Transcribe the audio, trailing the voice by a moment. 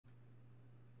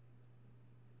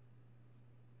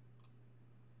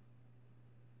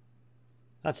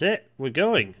That's it. We're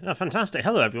going. Oh, fantastic.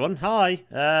 Hello, everyone. Hi.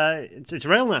 It's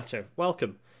Rail Natter.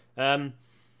 Welcome. Um,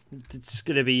 it's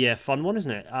going to be a fun one,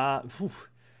 isn't it?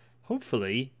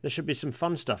 Hopefully, there should be some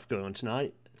fun stuff going on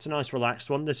tonight. It's a nice, relaxed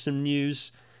one. There's some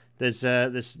news. There's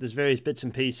various bits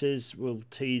and pieces. We'll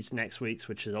tease next week's,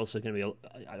 which is also going to be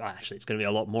actually it's going to be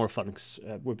a lot more fun because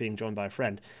we're being joined by a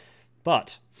friend.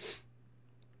 But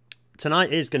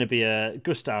tonight is going to be a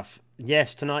Gustav.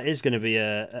 Yes, tonight is going to be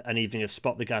an evening of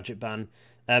Spot the Gadget Ban.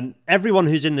 Everyone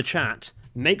who's in the chat,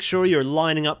 make sure you're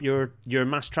lining up your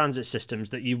mass transit systems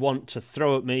that you want to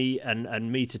throw at me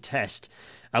and me to test.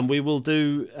 And we will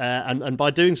do, and by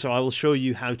doing so, I will show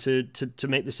you how to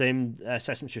make the same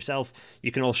assessments yourself.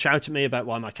 You can all shout at me about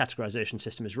why my categorization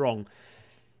system is wrong.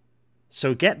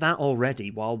 So get that all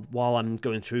ready while I'm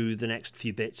going through the next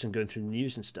few bits and going through the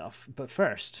news and stuff. But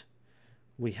first,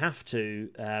 we have to...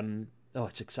 oh,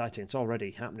 it's exciting. It's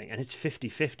already happening. And it's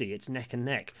 50-50. It's neck and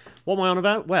neck. What am I on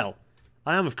about? Well,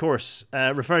 I am, of course,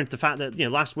 referring to the fact that,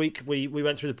 last week we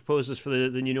went through the proposals for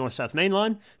the new North-South Main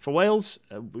Line for Wales.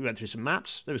 We went through some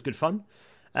maps. It was good fun.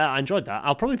 I enjoyed that.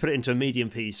 I'll probably put it into a medium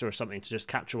piece or something to just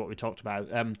capture what we talked about.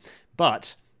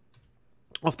 But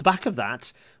off the back of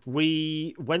that,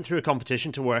 we went through a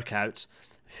competition to work out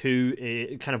who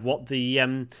kind of what the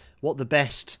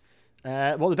best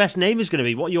name is going to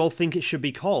be, what you all think it should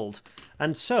be called.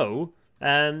 And so,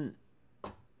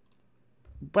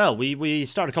 well, we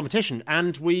started a competition,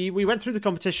 and we went through the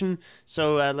competition.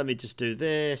 So let me just do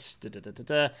this.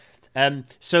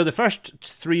 So the first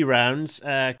 3 rounds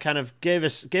kind of gave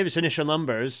us initial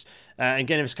numbers and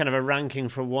gave us kind of a ranking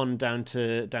from 1 down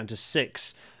to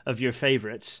 6 of your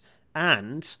favourites,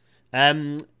 and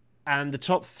the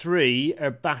top 3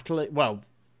 are battling. Well,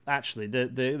 actually,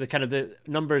 the kind of the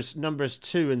numbers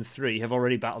 2 and 3 have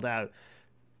already battled out.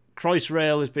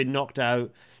 Crossrail has been knocked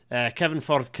out. Kevin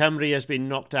Forth Cymru has been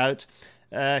knocked out.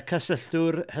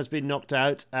 Cysylltwr has been knocked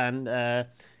out, and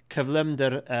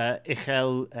Cyflymder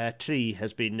Uchel Tri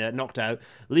has been knocked out,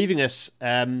 leaving us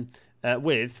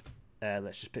with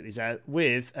let's just pick these out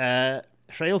with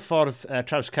Rheilffordd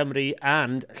Traws Cymru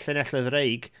and Llanelli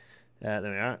Ddraig.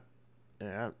 There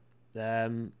we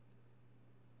are.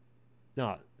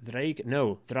 No, Ddraig?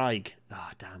 No, Ddraig. Ah,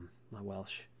 oh, damn, my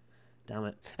Welsh. Damn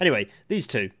it. Anyway, these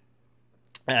two.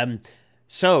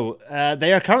 So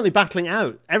they are currently battling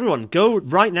out. Everyone, go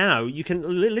right now. You can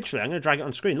literally. I'm going to drag it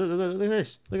on screen. Look at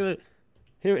this. Look at it.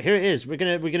 Here it is. We're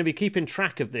gonna be keeping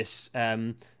track of this. You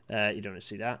don't want to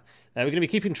see that. We're going to be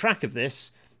keeping track of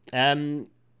this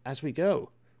as we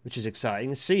go, which is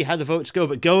exciting. See how the votes go.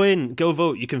 But go in, go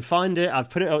vote. You can find it. I've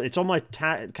put it. It's on my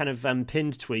kind of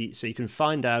pinned tweet, so you can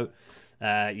find out.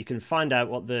 You can find out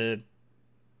what the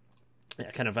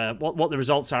kind of what the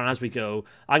results are as we go.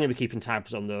 I'm going to be keeping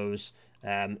tabs on those.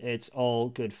 It's all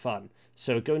good fun.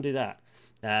 So go and do that.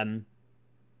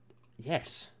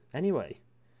 Yes. Anyway,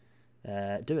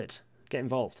 do it. Get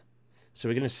involved. So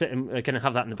we're going to sit and we're going to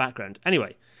have that in the background.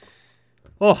 Anyway,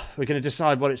 we're going to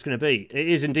decide what it's going to be. It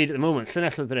is indeed at the moment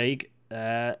Llanelli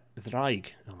Ddraig.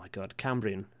 Oh my God,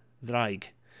 Cambrian Ddraig.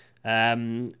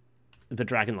 The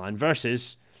Dragon Line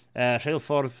versus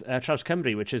Rheilffordd Traws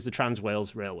Cymru, which is the Trans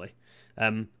Wales Railway.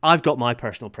 I've got my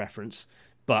personal preference,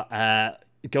 but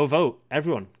go vote.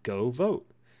 Everyone, go vote.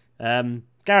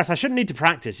 Gareth, I shouldn't need to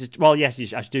practice. Well,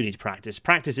 yes, I do need to practice.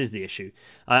 Practice is the issue.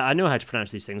 I know how to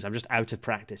pronounce these things. I'm just out of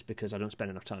practice because I don't spend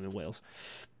enough time in Wales.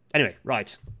 Anyway,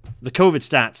 right. The COVID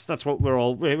stats. That's what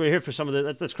we're here for. Some of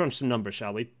the. Let's crunch some numbers,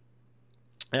 shall we?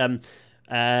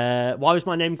 Why was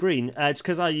my name green? It's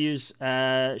because I use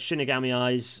Shinigami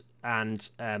Eyes, and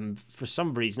for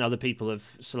some reason other people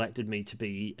have selected me to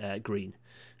be green,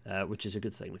 which is a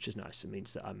good thing, which is nice. It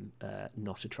means that I'm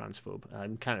not a transphobe.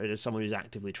 I'm counted as someone who's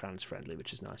actively trans friendly,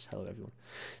 which is nice. Hello everyone.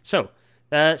 So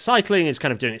cycling is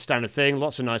kind of doing its standard thing.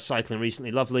 Lots of nice cycling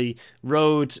recently. Lovely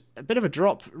road. A bit of a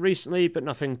drop recently, but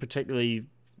nothing particularly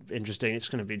interesting. It's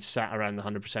going to be sat around the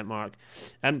 100% mark.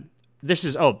 This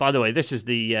is, oh, by the way, this is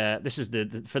the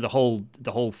for the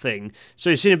whole thing.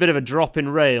 So you've seen a bit of a drop in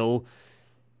rail.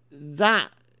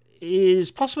 That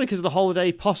is possibly because of the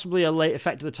holiday, possibly a late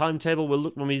effect of the timetable. We'll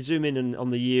look when we zoom in and on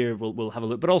the year. We'll have a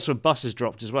look. But also buses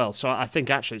dropped as well. So I think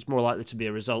actually it's more likely to be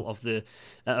a result of the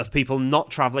of people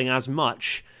not travelling as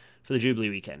much for the Jubilee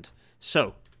weekend.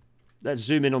 So let's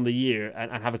zoom in on the year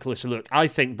and have a closer look. I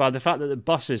think by the fact that the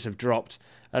buses have dropped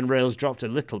and rails dropped a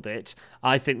little bit,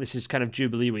 I think this is kind of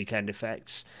Jubilee weekend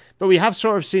effects. But we have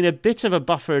sort of seen a bit of a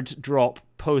buffered drop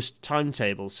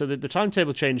post-timetable. So the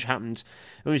timetable change happened,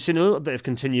 and we've seen a little bit of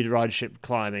continued ridership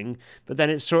climbing, but then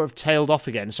it's sort of tailed off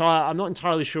again. So I'm not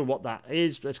entirely sure what that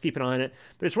is. Let's keep an eye on it.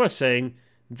 But it's worth saying,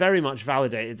 very much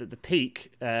validated that the peak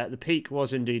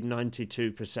was indeed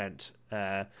 92%.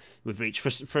 We've reached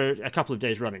for a couple of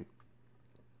days running.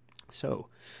 So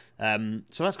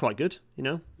that's quite good.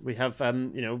 We have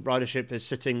ridership is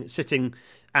sitting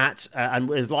at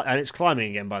and it's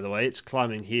climbing again. By the way, it's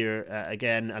climbing here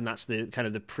again, and that's the kind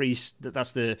of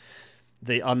that's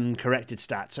the uncorrected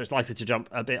stat. So it's likely to jump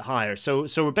a bit higher. So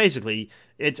we're basically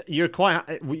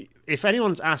if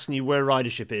anyone's asking you where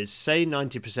ridership is, say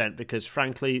 90%, because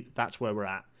frankly that's where we're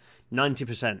at.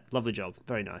 90%. Lovely job.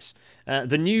 Very nice.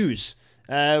 The news.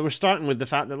 We're starting with the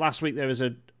fact that last week there was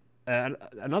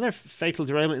another fatal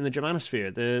derailment in the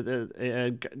Germanosphere.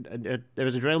 There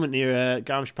was a derailment near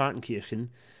Garmisch-Partenkirchen,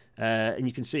 and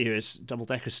you can see here it's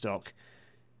double-decker stock.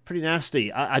 Pretty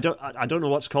nasty. I don't know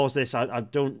what's caused this.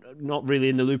 Not really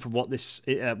in the loop of what's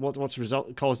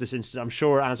caused this incident. I'm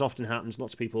sure, as often happens,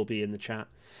 lots of people will be in the chat.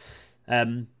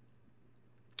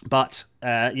 But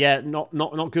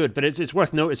not good. But it's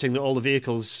worth noticing that all the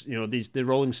vehicles, the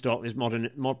rolling stock is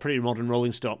pretty modern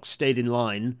rolling stock, stayed in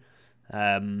line,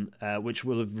 which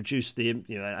will have reduced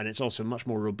and it's also much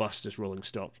more robust as rolling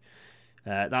stock.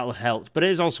 That'll help. But it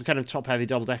is also kind of top-heavy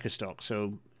double-decker stock.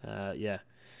 So yeah.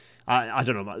 I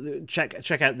don't know.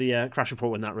 Check out the crash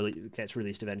report when that gets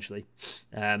released eventually.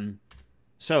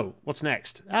 So what's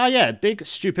next? Big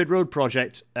stupid road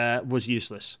project was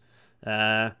useless.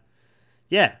 Yeah,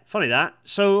 funny that.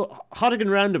 So Hardigan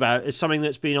Roundabout is something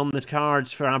that's been on the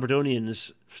cards for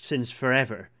Aberdonians since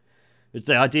forever. It's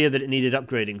the idea that it needed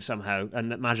upgrading somehow, and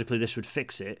that magically this would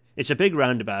fix it. It's a big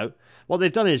roundabout. What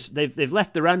they've done is they've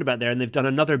left the roundabout there, and they've done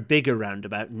another bigger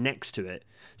roundabout next to it.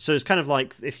 So it's kind of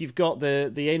like if you've got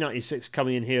the A96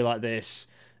 coming in here like this,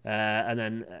 and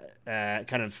then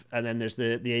there's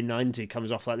the A90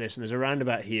 comes off like this, and there's a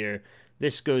roundabout here.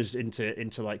 This goes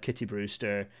into like Kitty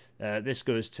Brewster. This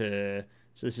goes to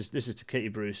this is to Kitty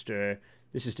Brewster.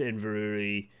 This is to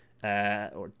Inverurie.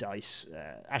 Or Dice.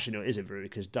 Actually, no, it is Inverurie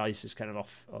because Dice is kind of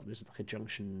off. Oh, there's like a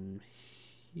junction.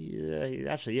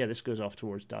 Actually, this goes off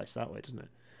towards Dice that way, doesn't it?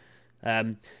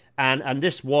 And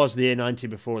this was the A90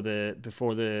 before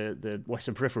the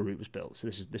Western Peripheral route was built. So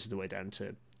this is the way down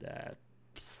to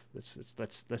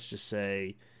let's just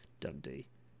say Dundee.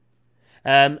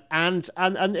 And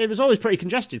it was always pretty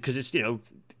congested because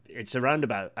it's a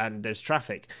roundabout and there's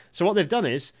traffic. So what they've done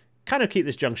is kind of keep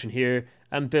this junction here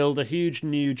and build a huge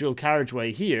new dual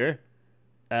carriageway here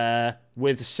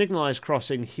with signalised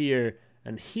crossing here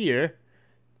and here,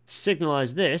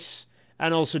 signalise this,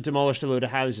 and also demolished a load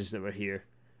of houses that were here.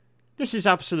 This is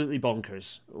absolutely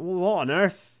bonkers. What on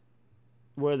earth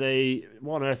were they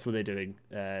doing,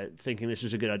 thinking this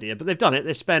was a good idea? But they've done it.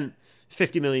 They spent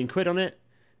 50 million quid on it.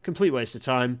 Complete waste of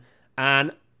time.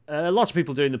 And lots of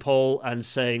people doing the poll and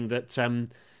saying that...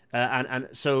 And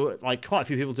so like quite a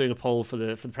few people doing a poll for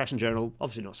the Press and Journal,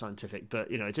 obviously not scientific, but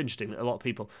it's interesting that a lot of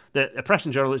people, that a Press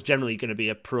and Journal is generally going to be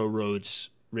a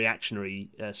pro-roads reactionary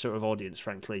sort of audience,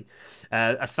 frankly.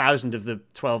 1,000 of the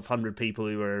 1,200 people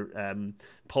who were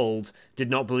polled did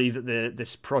not believe that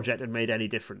this project had made any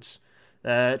difference.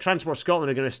 Transport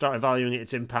Scotland are going to start evaluating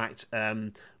its impact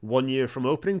 1 year from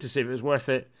opening to see if it was worth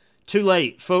it. Too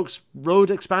late, folks.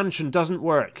 Road expansion doesn't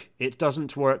work. It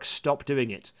doesn't work. Stop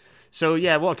doing it. So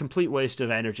yeah, what a complete waste of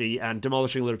energy and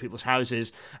demolishing a lot of people's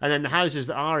houses. And then the houses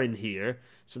that are in here,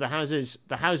 so the houses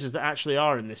that actually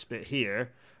are in this bit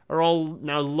here, are all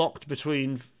now locked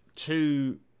between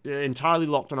two, entirely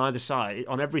locked on either side,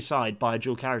 on every side by a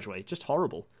dual carriageway. Just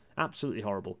horrible, absolutely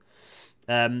horrible.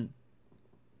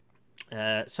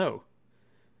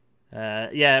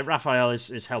 Raphael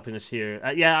is helping us here.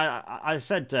 I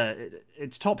said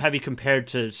it's top heavy compared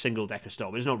to single decker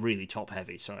stock, but it's not really top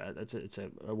heavy. Sorry, it's a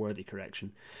worthy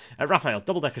correction. Raphael,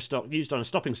 double decker stock used on a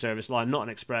stopping service line, not an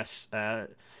express.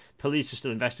 Police are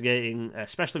still investigating.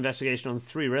 Special investigation on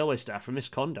 3 railway staff for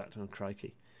misconduct. Oh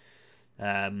crikey.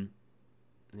 Good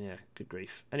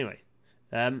grief. Anyway.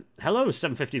 Hello,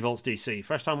 750 volts DC.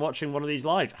 First time watching one of these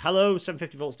live. Hello,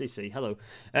 750 volts DC. Hello.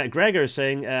 Gregor is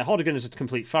saying, Hardigan is a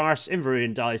complete farce. Inverurie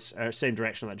and Dice are same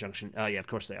direction on that junction. Oh, yeah, of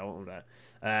course they are. All that.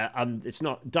 It's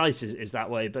not, Dice is that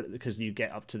way, but because you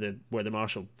get up to where the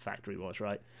Marshall factory was,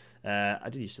 right? I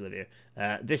did used to live here.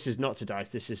 This is not to Dice.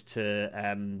 This is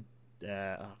to,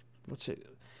 what's it?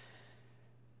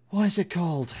 What is it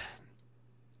called?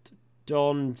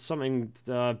 Dawn, something,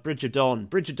 Bridge of Dawn.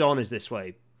 Bridge of Dawn is this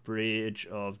way. Bridge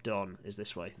of Dawn is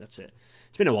this way. That's it.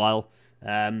 It's been a while.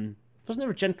 Wasn't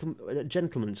there a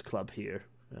gentleman's club here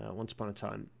once upon a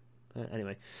time?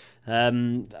 Anyway,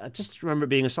 I just remember it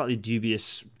being a slightly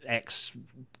dubious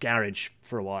ex-garage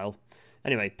for a while.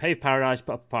 Anyway, paved paradise,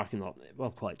 put up a parking lot.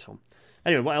 Well, quite, Tom.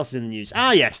 Anyway, what else is in the news?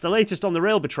 Ah, yes, the latest on the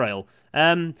rail betrayal.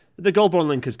 The Goulburn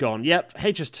link has gone. Yep,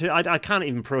 HS2. I can't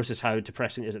even process how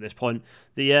depressing it is at this point.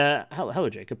 The hello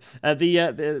Jacob.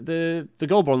 The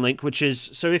Goulburn link, which is,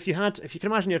 so if you can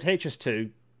imagine you had HS2.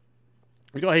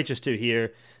 We got HS2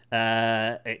 here.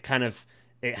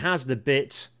 It has the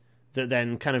bit that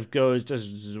then kind of does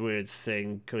this weird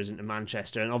thing, goes into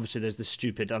Manchester, and obviously there's the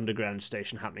stupid underground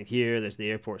station happening here. There's the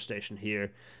airport station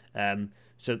here.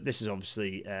 So this is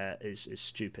obviously is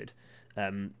stupid.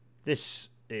 This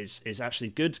is actually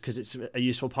good because it's a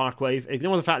useful parkway.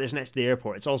 Ignore the fact that it's next to the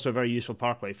airport. It's also a very useful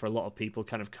parkway for a lot of people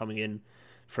kind of coming in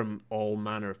from all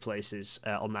manner of places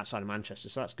on that side of Manchester.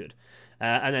 So that's good.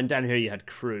 And then down here you had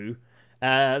Crewe.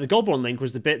 The Goulburn link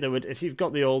was the bit that would, if you've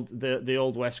got the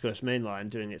old West Coast main line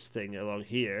doing its thing along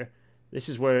here, this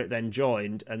is where it then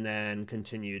joined and then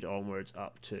continued onwards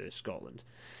up to Scotland.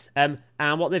 And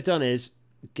what they've done is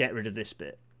get rid of this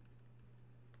bit,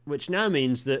 which now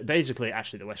means that basically,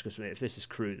 actually, the West Coast main, if this is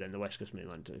Crewe, then the West Coast main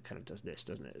line kind of does this,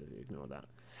 doesn't it? Ignore that.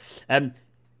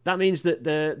 That means that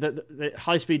the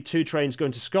high-speed 2 trains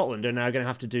going to Scotland are now going to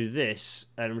have to do this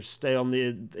and stay on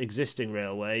the existing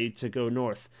railway to go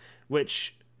north.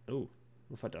 Which, oh,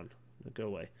 what have I done? Go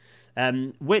away.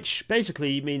 Which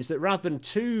basically means that rather than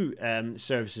 2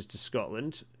 services to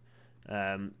Scotland,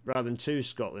 rather than 2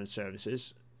 Scotland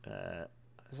services,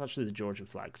 it's actually the Georgian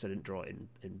flag because I didn't draw it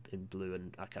in blue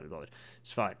and I can't be bothered.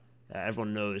 It's fine.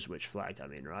 Everyone knows which flag I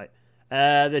mean, right?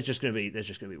 There's just gonna be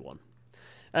 1.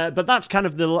 But that's kind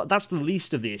of the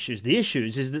least of the issues. The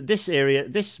issues is that this area,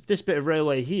 this bit of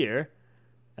railway here.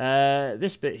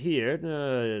 This bit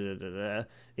here,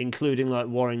 including like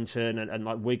Warrington and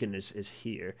like Wigan is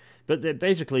here. But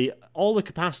basically all the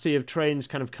capacity of trains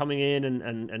kind of coming in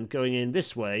and going in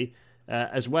this way,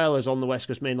 as well as on the West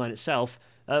Coast Main Line itself,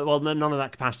 well, none of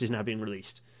that capacity is now being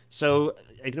released. So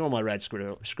ignore my red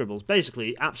scribbles.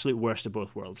 Basically, absolute worst of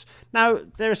both worlds. Now,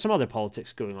 there is some other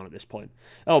politics going on at this point.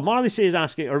 Oh, Marley C is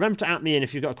asking, or remember to at me in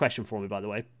if you've got a question for me, by the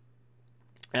way.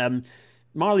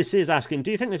 Marley C is asking,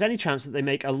 do you think there's any chance that they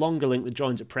make a longer link that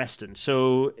joins at Preston?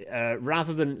 So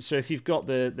rather than, so if you've got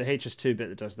the HS2 bit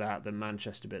that does that, the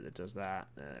Manchester bit that does that,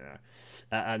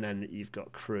 and then you've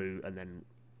got Crewe and then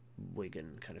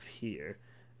Wigan kind of here.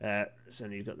 So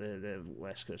you've got the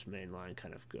West Coast Main Line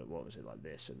kind of go, what was it, like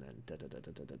this, and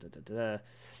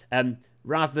then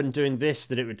rather than doing this,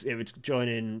 that it would join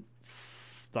in,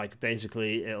 like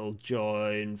basically it'll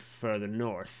join further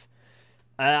north.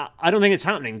 I don't think it's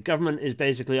happening. Government is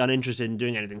basically uninterested in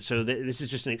doing anything, so this is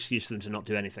just an excuse for them to not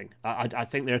do anything. I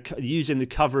think they're using the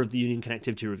cover of the Union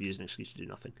Connectivity Review as an excuse to do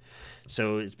nothing.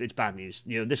 So it's bad news.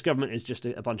 You know, this government is just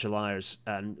a bunch of liars,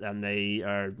 and they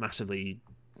are massively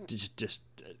just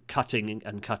cutting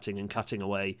and cutting and cutting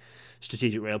away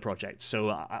strategic rail projects. So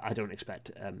I don't expect,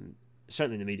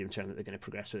 certainly in the medium term, that they're going to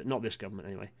progress with it. Not this government,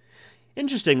 anyway.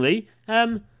 Interestingly,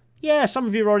 yeah, some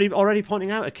of you are already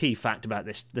pointing out a key fact about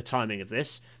this, the timing of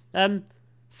this.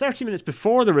 30 minutes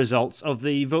before the results of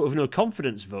the vote of no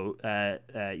confidence vote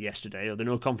yesterday, or the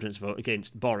no confidence vote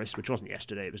against Boris, which wasn't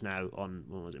yesterday, it was now on,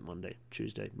 what was it, Monday?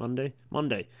 Tuesday? Monday?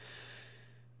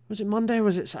 Was it Monday or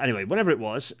was it... Anyway, whatever it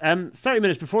was, 30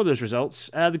 minutes before those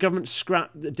results, the government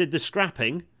did the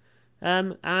scrapping,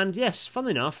 and yes,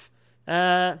 funnily enough,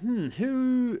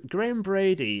 Graham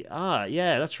Brady,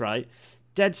 yeah, that's right,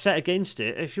 dead set against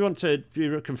it. If you want to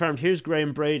be confirmed, here's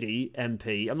Graham Brady,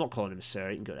 MP. I'm not calling him a sir,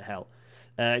 he can go to hell.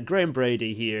 Graham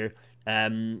Brady here,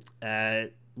 writing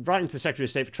to the Secretary of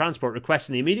State for Transport,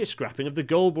 requesting the immediate scrapping of the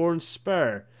Goulburn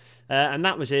Spur. And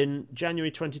that was in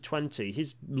January 2020.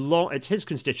 It's his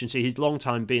constituency. He's long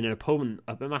time been an opponent,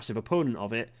 a massive opponent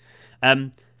of it.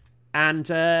 And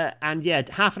yeah,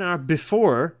 half an hour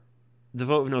before the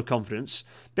vote of no confidence,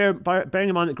 bearing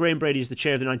in mind that Graham Brady is the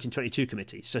chair of the 1922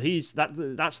 committee, so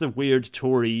that's the weird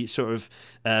Tory sort of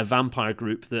vampire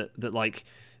group that like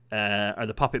are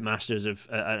the puppet masters of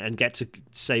and get to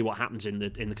say what happens in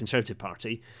the Conservative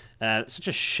Party. Such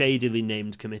a shadily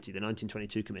named committee, the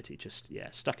 1922 committee, just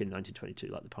stuck in 1922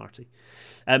 like the party.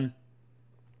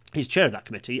 He's chair of that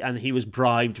committee, and he was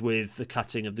bribed with the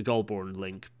cutting of the Goulburn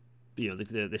link, you know,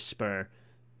 the spur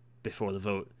before the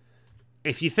vote.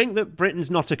 If you think that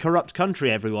Britain's not a corrupt country,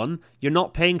 everyone, you're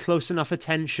not paying close enough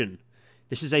attention.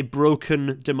 This is a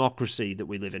broken democracy that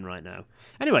we live in right now.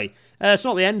 Anyway, it's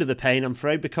not the end of the pain, I'm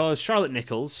afraid, because Charlotte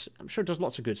Nichols, I'm sure does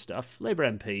lots of good stuff, Labour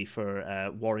MP for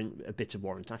a bit of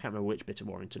Warrington, I can't remember which bit of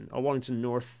Warrington, or Warrington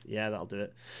North, yeah, that'll do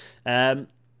it,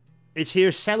 is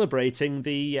here celebrating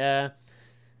the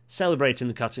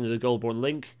cutting of the Goulburn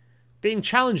link, being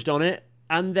challenged on it,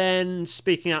 and then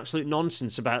speaking absolute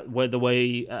nonsense about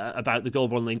about the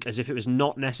Goulburn link as if it was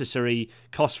not necessary,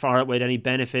 costs far outweighed any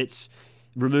benefits.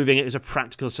 removing it as a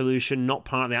practical solution, not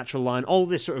part of the actual line. All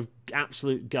this sort of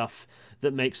absolute guff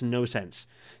that makes no sense.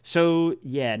 So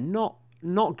yeah, not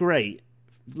great.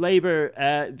 Labour,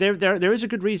 there is a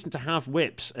good reason to have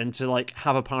whips and to like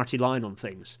have a party line on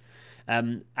things,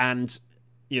 and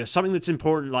something that's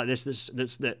important like this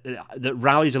that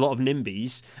rallies a lot of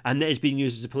NIMBYs and that is being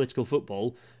used as a political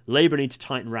football. Labour need to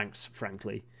tighten ranks,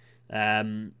 frankly.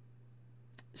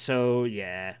 So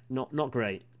yeah, not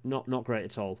great, not great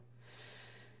at all.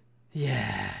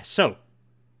 Yeah, so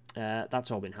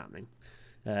that's all been happening.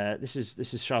 This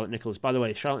is Charlotte Nichols, by the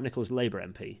way. Charlotte Nichols, Labour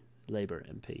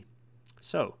MP.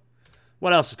 So,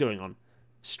 what else is going on?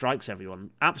 Strikes,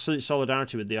 everyone. Absolute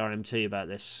solidarity with the RMT about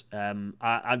this.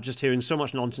 I'm just hearing so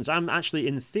much nonsense. I'm actually,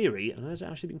 in theory, and has it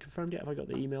actually been confirmed yet? Have I got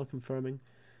the email confirming?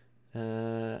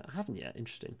 I haven't yet.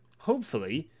 Interesting.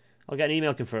 Hopefully, I'll get an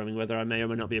email confirming whether I may or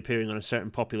may not be appearing on a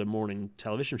certain popular morning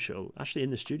television show, actually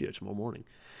in the studio tomorrow morning,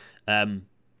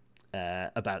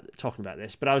 about talking about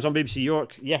this. But I was on BBC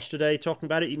York yesterday talking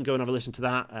about it. You can go and have a listen to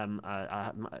that.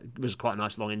 It was quite a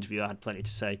nice long interview. I had plenty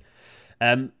to say.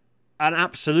 And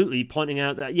absolutely pointing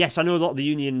out that, yes, I know a lot of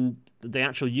the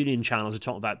actual union channels are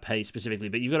talking about pay specifically,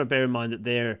 but you've got to bear in mind that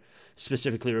they're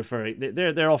specifically referring,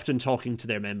 they're often talking to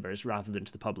their members rather than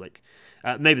to the public.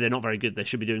 Maybe they're not very good. They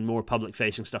should be doing more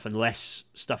public-facing stuff and less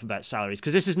stuff about salaries,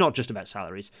 because this is not just about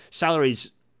salaries. Salaries,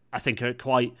 I think, are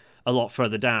quite a lot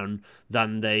further down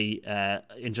than they,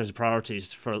 in terms of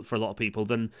priorities for a lot of people,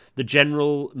 than the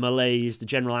general malaise, the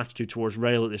general attitude towards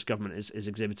rail that this government is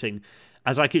exhibiting.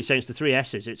 As I keep saying, it's the three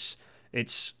S's.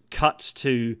 It's cuts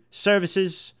to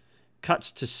services,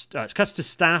 cuts to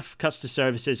staff, cuts to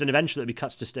services, and eventually it'll be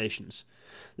cuts to stations.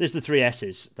 There's the three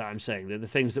S's that I'm saying. They're the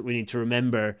things that we need to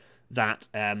remember that...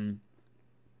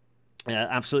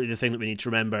 absolutely the thing that we need to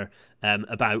remember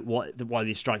about why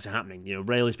these strikes are happening.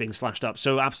 Rail is being slashed up,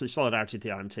 so absolute solidarity to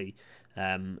the RMT.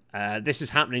 This is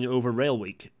happening over Rail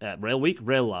Week.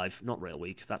 Rail Live, not Rail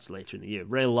Week, that's later in the year.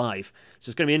 Rail Live.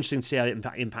 So it's going to be interesting to see how it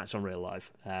impacts on Rail Live.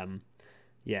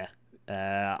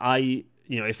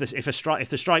 If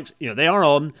the strikes, they are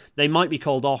on, they might be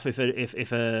called off if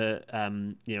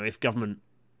government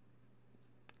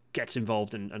gets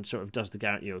involved and sort of does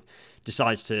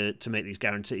decides to make these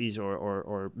guarantees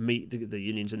or meet the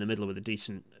unions in the middle with a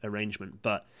decent arrangement.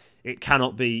 But it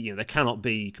cannot be, there cannot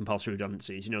be compulsory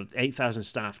redundancies. 8,000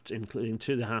 staff, including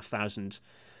 2,500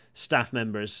 staff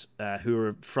members who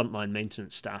are frontline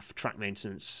maintenance staff, track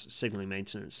maintenance, signalling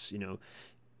maintenance,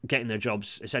 getting their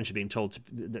jobs, essentially being told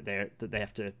that they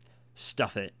have to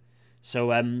stuff it.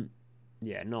 So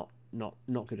not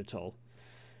good at all.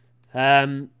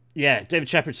 David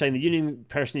Shepherd saying the union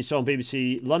person you saw on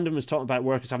BBC London was talking about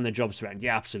workers having their jobs threatened.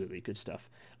 Yeah, absolutely, good stuff.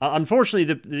 Unfortunately,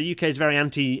 the UK is very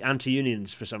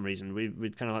anti-unions for some reason.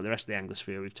 We've kind of like the rest of the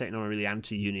Anglosphere. We've taken on a really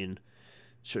anti-union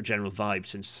sort of general vibe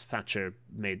since Thatcher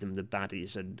made them the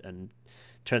baddies and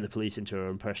turned the police into her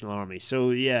own personal army.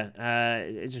 So yeah,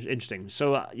 it's interesting.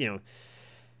 So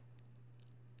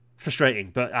frustrating,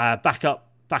 but back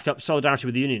up solidarity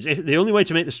with the unions. If the only way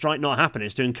to make the strike not happen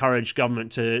is to encourage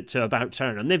government to about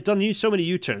turn, and they've done so many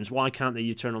U-turns, why can't they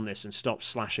U-turn on this and stop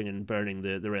slashing and burning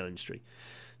the rail industry?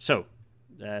 So,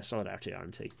 solidarity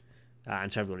RMT,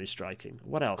 and to everyone who's striking.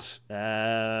 What else?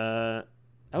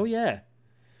 Oh yeah.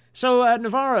 So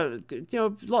Navarra,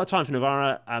 a lot of time for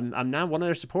Navarra. I'm now one of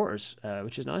their supporters,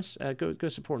 which is nice. Go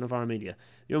support Navarra media.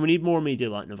 We need more media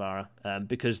like Navarra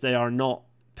because they are not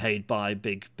paid by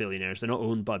big billionaires. They're not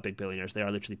owned by big billionaires. They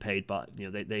are literally paid by,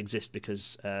 they exist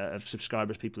because of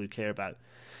subscribers, people who care about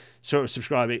sort of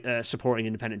supporting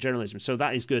independent journalism. So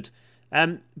that is good.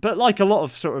 But like a lot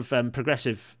of sort of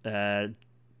progressive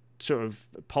sort of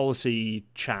policy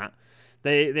chat,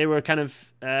 they were kind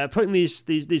of putting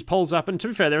these polls up, and to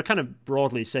be fair, they were kind of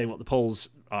broadly saying what the polls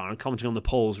are and commenting on the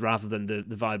polls rather than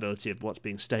the viability of what's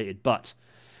being stated. But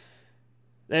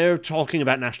they're talking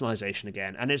about nationalisation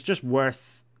again, and it's just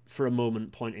worth for a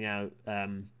moment pointing out.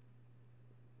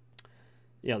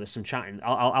 There's some chatting.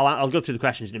 I'll go through the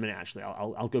questions in a minute. Actually,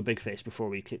 I'll go big face before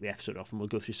we kick the episode off, and we'll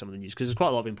go through some of the news because there's quite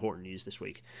a lot of important news this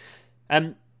week.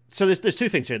 So there's two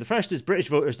things here. The first is British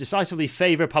voters decisively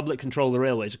favour public control of the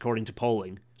railways according to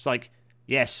polling. It's like,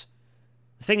 yes.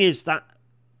 The thing is that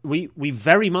we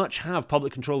very much have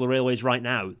public control of the railways right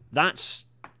now. That's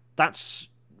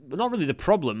not really the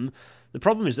problem. The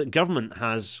problem is that government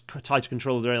has tighter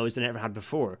control of the railways than it ever had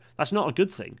before. That's not a good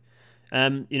thing.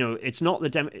 It's not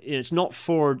it's not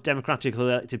for democratically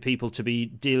elected people to be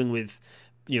dealing with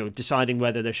deciding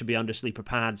whether there should be undersleeper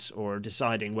pads or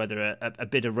deciding whether a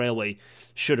bit of railway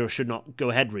should or should not go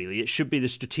ahead, really. It should be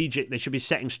they should be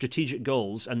setting strategic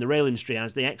goals, and the rail industry,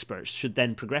 as the experts, should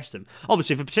then progress them.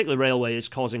 Obviously, if a particular railway is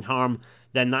causing harm,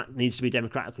 then that needs to be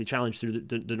democratically challenged through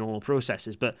the normal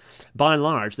processes. But by and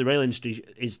large, the rail industry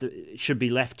should be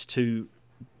left to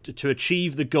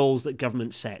achieve the goals that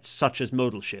government sets, such as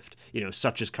modal shift,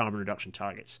 such as carbon reduction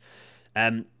targets.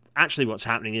 Actually, what's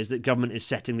happening is that government is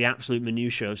setting the absolute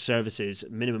minutiae of services,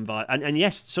 minimum and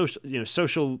yes,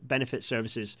 social benefit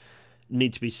services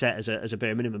need to be set as a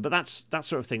bare minimum. But that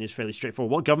sort of thing is fairly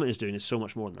straightforward. What government is doing is so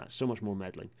much more than that, so much more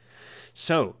meddling.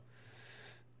 So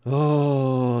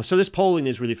this polling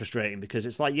is really frustrating because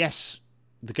it's like, yes,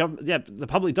 the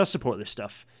public does support this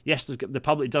stuff. Yes, the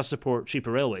public does support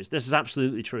cheaper railways. This is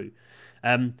absolutely true.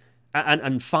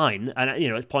 And fine, and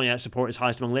it's pointing out support is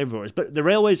highest among labour voters, but the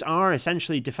railways are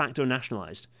essentially de facto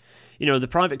nationalised. The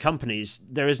private companies,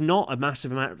 there is not a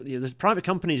massive amount. The private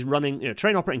companies running,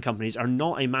 train operating companies are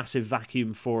not a massive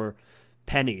vacuum for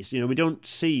pennies. We don't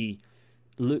see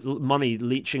money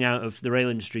leaching out of the rail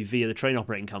industry via the train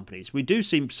operating companies. We do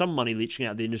see some money leaching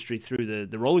out of the industry through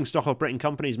the rolling stock operating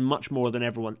companies, much more than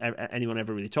anyone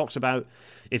ever really talks about.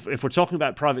 If we're talking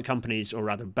about private companies, or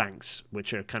rather banks,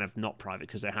 which are kind of not private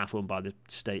because they're half owned by the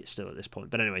state still at this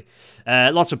point. But anyway,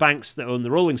 lots of banks that own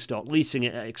the rolling stock, leasing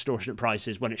it at extortionate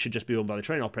prices when it should just be owned by the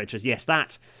train operators. Yes,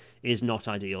 that is not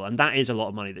ideal, and that is a lot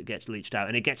of money that gets leached out,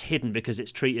 and it gets hidden because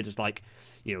it's treated as like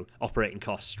operating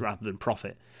costs rather than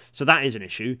profit. So that is an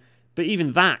issue, but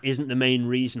even that isn't the main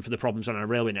reason for the problems on our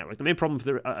railway network. The main problem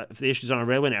for the issues on our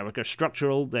railway network are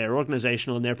structural, they're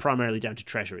organisational, and they're primarily down to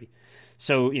Treasury.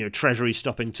 So Treasury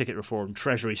stopping ticket reform,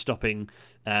 Treasury stopping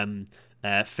fares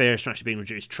from actually being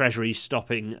reduced, Treasury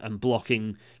stopping and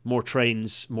blocking more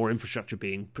trains, more infrastructure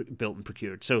being built and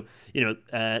procured. So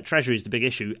Treasury is the big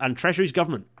issue, and Treasury's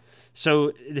government.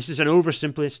 So this is an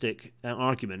oversimplistic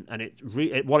argument, and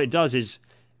what it does is,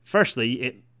 firstly,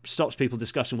 it stops people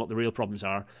discussing what the real problems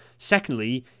are.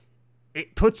 Secondly,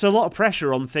 it puts a lot of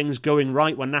pressure on things going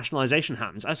right when nationalisation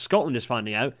happens. As Scotland is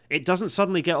finding out, it doesn't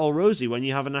suddenly get all rosy when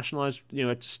you have a nationalised,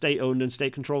 a state-owned and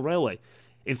state-controlled railway.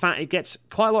 In fact, it gets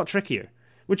quite a lot trickier,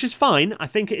 which is fine. I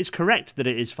think it is correct that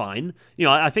it is fine.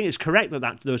 I think it's correct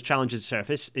that those challenges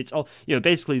surface. It's all,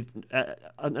 basically,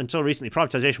 until recently,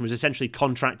 privatisation was essentially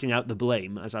contracting out the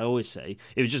blame, as I always say.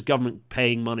 It was just government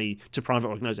paying money to private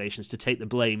organisations to take the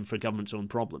blame for government's own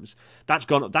problems.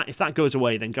 If that goes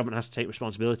away, then government has to take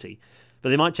responsibility. But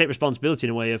they might take responsibility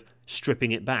in a way of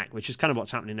stripping it back, which is kind of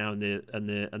what's happening now in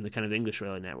the kind of the English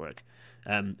railway network.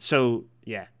 So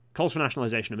yeah, calls for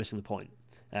nationalisation are missing the point.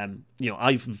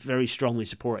 I very strongly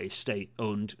support a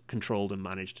state-owned, controlled, and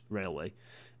managed railway.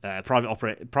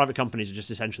 Private companies are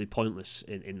just essentially pointless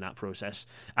in that process,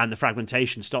 and the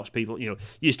fragmentation stops people.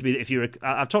 Used to be that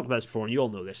I've talked about this before, and you all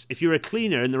know this. If you're a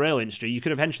cleaner in the rail industry, you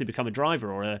could eventually become a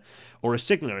driver or a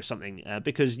signaller or something,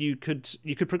 because you could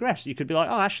progress. You could be like,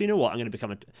 oh, actually, you know what? I'm going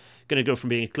to go from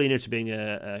being a cleaner to being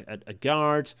a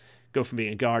guard, go from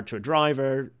being a guard to a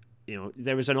driver.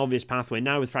 There was an obvious pathway.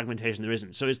 Now with fragmentation, there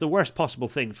isn't. So it's the worst possible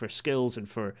thing for skills and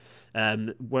for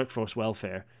workforce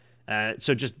welfare.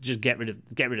 So just get rid of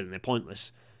them. They're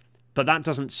pointless. But that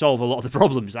doesn't solve a lot of the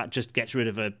problems. That just gets rid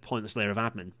of a pointless layer of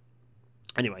admin.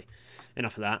 Anyway,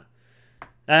 enough of that.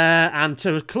 And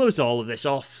to close all of this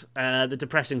off, the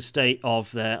depressing state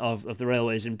of the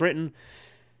railways in Britain.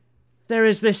 There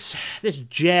is this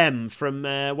gem from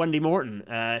Wendy Morton,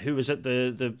 who was at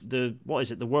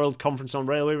the World Conference on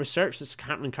Railway Research that's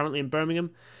happening currently in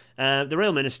Birmingham. The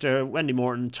Rail Minister, Wendy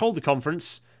Morton, told the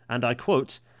conference, and I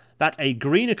quote, that a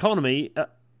green economy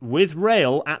with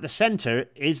rail at the centre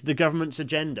is the government's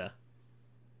agenda.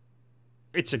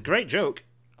 It's a great joke.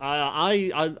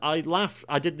 I laughed.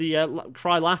 I did the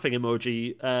cry laughing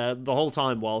emoji the whole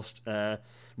time whilst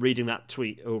reading that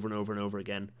tweet over and over and over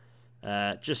again.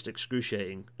 Just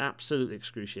excruciating, absolutely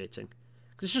excruciating.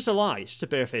 Because it's just a lie, it's just a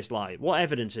barefaced lie. What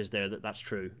evidence is there that that's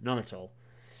true? None at all.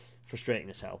 Frustrating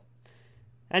as hell.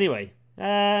 Anyway,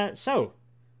 so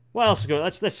what else is going?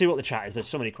 Let's see what the chat is. There's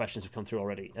so many questions have come through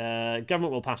already.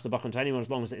 Government will pass the buck on to anyone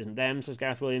as long as it isn't them, says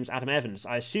Gareth Williams. Adam Evans,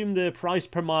 I assume the price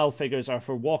per mile figures are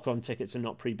for walk-on tickets and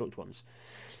not pre-booked ones.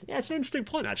 Yeah, it's an interesting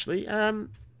point actually.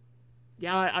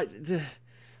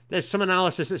 There's some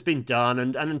analysis that's been done,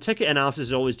 and ticket analysis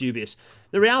is always dubious.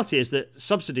 The reality is that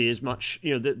subsidy is much,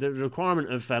 the requirement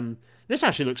of, this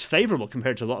actually looks favourable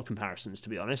compared to a lot of comparisons, to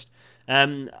be honest.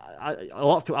 A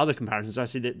lot of other comparisons, I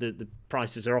see that the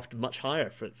prices are often much higher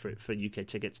for UK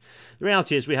tickets. The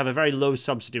reality is we have a very low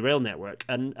subsidy rail network,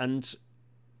 and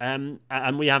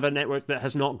and we have a network that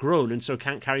has not grown and so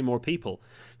can't carry more people.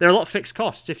 There are a lot of fixed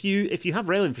costs. If you have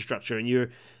rail infrastructure and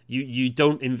you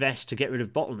don't invest to get rid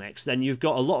of bottlenecks, then you've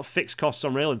got a lot of fixed costs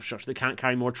on rail infrastructure that can't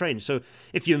carry more trains. So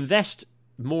if you invest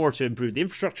more to improve the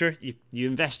infrastructure, you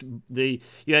invest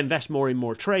more in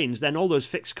more trains, then all those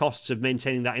fixed costs of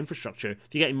maintaining that infrastructure,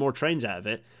 if you're getting more trains out of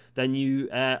it, then you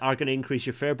are going to increase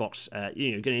your fare box.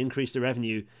 You're going to increase the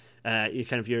revenue,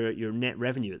 your net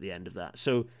revenue at the end of that.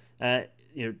 So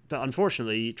but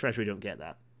unfortunately, Treasury don't get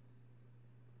that.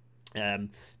 Do you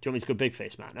want me to go big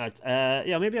face, Matt?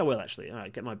 Yeah, maybe I will actually. All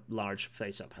right, get my large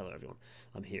face up. Hello, everyone.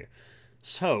 I'm here.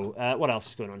 So, what else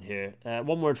is going on here?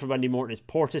 One word for Wendy Morton is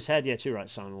Portishead. Yeah, too right,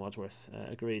 Simon Wadsworth.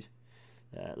 Agreed.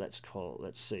 Let's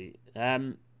see.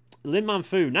 Lin Man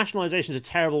Fu, nationalisation is a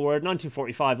terrible word.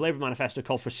 1945, Labour manifesto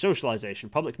called for socialisation.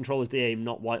 Public control is the aim,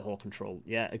 not Whitehall control.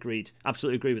 Yeah, agreed.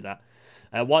 Absolutely agree with that.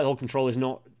 Whitehall control is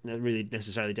not really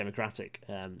necessarily democratic.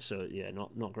 So, yeah,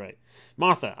 not great.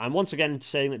 Martha, I'm once again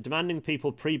saying that demanding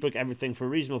people pre-book everything for a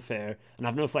reasonable fare and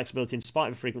have no flexibility in spite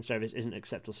of a frequent service isn't an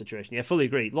acceptable situation. Yeah, fully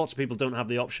agree. Lots of people don't have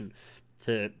the option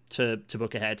to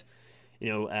book ahead.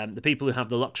 The people who have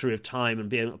the luxury of time and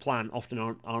being able to plan often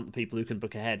aren't the people who can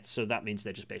book ahead. So that means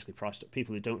they're just basically priced.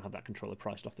 People who don't have that control are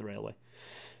priced off the railway.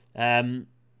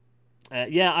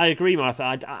 Yeah, I agree, Martha.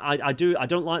 I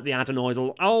don't like the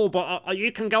adenoidal. Oh, but you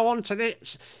can go on to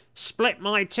this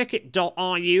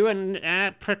splitmyticket.ru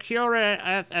and procure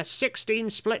a 16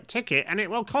 split ticket, and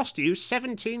it will cost you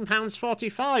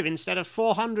 £17.45 instead of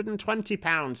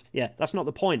 £420. Yeah, that's not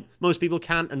the point. Most people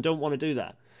can't and don't want to do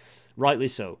that. Rightly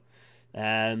so.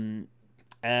 And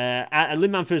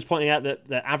Lin Man Fu is pointing out that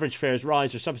the average fares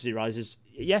rise or subsidy rises.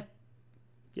 Yeah,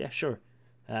 sure.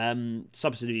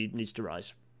 Subsidy needs to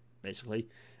rise, basically.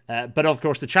 But of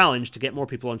course, the challenge to get more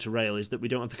people onto rail is that we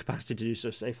don't have the capacity to do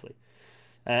so safely.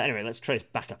 Anyway, let's trace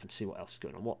back up and see what else is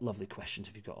going on. What lovely questions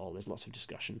have you got all? There's lots of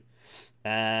discussion.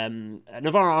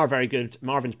 Navarra are very good.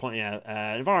 Marvin's pointing out,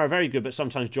 Navarra are very good, but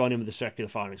sometimes join in with the circular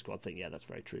firing squad thing. Yeah, that's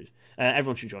very true.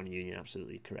 Everyone should join a union,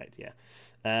 absolutely correct, yeah.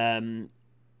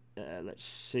 Let's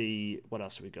see, what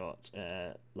else have we got?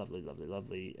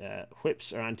 Lovely.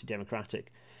 Whips are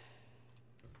anti-democratic.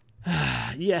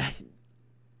 Yeah.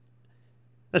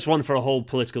 That's one for a whole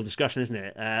political discussion, isn't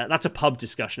it? That's a pub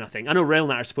discussion, I think. I know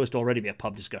RailNet are supposed to already be a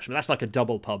pub discussion, but that's like a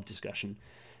double pub discussion.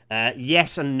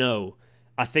 Yes and no.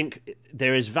 I think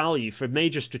there is value for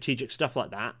major strategic stuff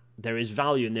like that. There is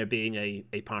value in there being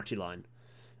a party line.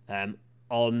 I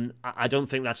don't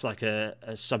think that's like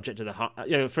a subject of the heart.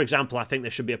 For example, I think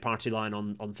there should be a party line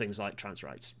on things like trans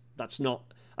rights. That's not.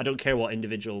 I don't care what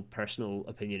individual personal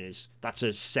opinion is. That's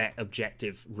a set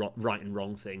objective right and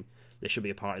wrong thing. There should be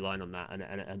a party line on that,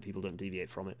 and people don't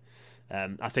deviate from it.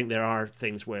 I think there are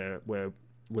things where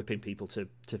whipping people to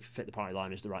fit the party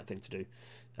line is the right thing to do.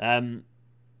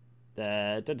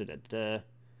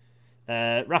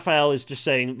 Raphael is just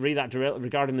saying, read that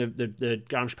regarding the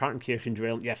Garmisch-Partenkirchen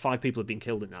derailment. Yeah, 5 people have been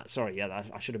killed in that. Sorry, yeah,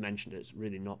 I should have mentioned it. It's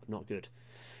really not good.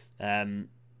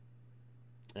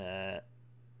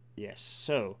 Yes,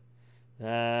 so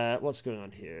what's going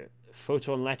on here?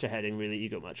 Photo and letterheading really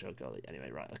ego much. Oh golly.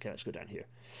 Anyway, right. Okay, let's go down here.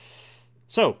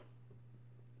 So,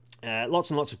 lots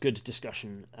and lots of good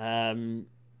discussion.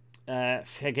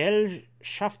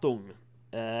 Vergesellschaftung.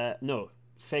 No,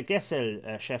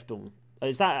 Vergesellschaftung.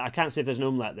 Is that? I can't say if there's an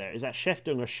umlaut there. Is that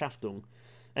Schaftung or Schaftung?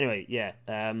 Anyway, yeah.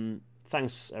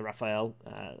 Thanks, Raphael.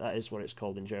 That is what it's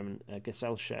called in German.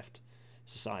 Gesellschaft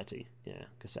Society. Yeah,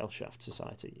 Gesellschaft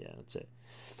Society. Yeah, that's it.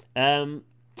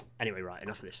 Anyway, right,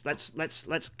 enough of this.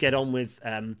 Let's get on with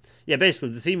basically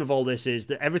the theme of all this is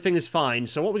that everything is fine.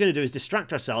 So what we're going to do is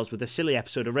distract ourselves with a silly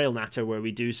episode of RailNatter where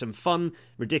we do some fun,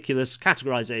 ridiculous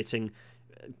categorising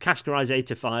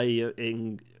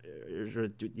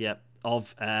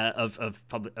of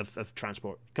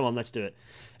transport. Come on, let's do it.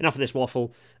 Enough of this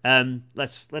waffle.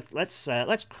 Let's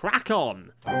crack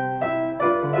on.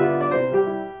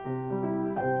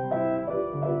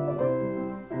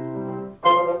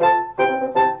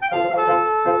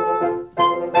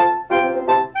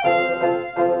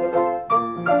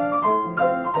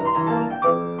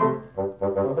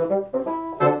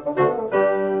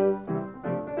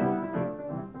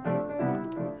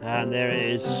 And there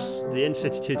it is, the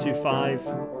InCity 225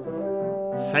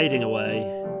 fading away.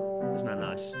 Isn't that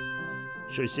nice?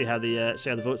 Shall we see how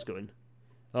the vote's going?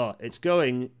 Oh, it's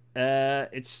going.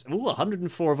 It's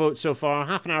 104 votes so far.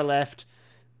 Half an hour left.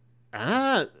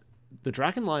 The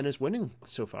Dragon Line is winning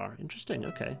so far. Interesting.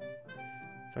 Okay,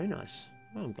 very nice.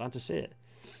 Oh, I'm glad to see it.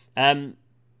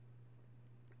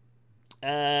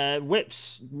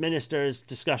 whips, ministers,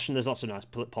 discussion. There's lots of nice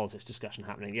politics discussion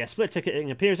happening. Yeah, split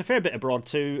ticketing appears a fair bit abroad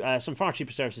too. Some far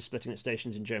cheaper services splitting at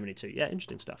stations in Germany too. Yeah,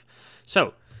 interesting stuff.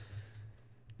 So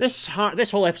this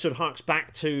whole episode harks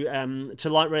back to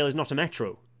Light Rail is not a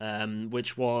metro,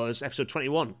 which was episode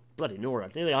 21. Bloody Nora,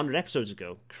 nearly 100 episodes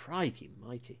ago. Crikey,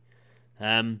 Mikey.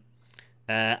 Let's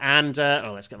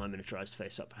get my miniaturized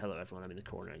face up. Hello, everyone. I'm in the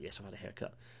corner. Yes, I've had a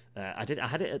haircut. I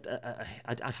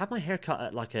had my haircut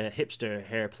at like a hipster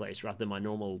hair place rather than my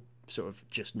normal sort of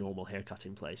just normal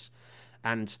haircutting place.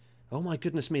 And oh my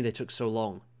goodness me, they took so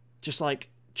long. Just like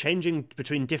changing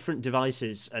between different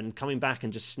devices and coming back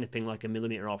and just snipping like a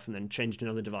millimeter off and then changing to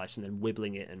another device and then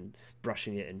wibbling it and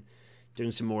brushing it and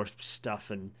doing some more stuff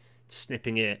and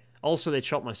snipping it. Also, they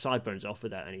chopped my sideburns off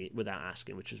without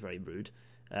asking, which was very rude.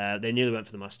 They nearly went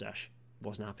for the mustache.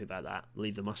 Wasn't happy about that.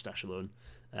 Leave the mustache alone.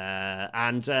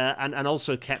 And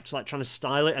also kept like trying to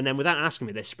style it, and then without asking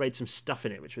me, they sprayed some stuff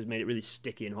in it, which made it really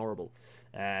sticky and horrible.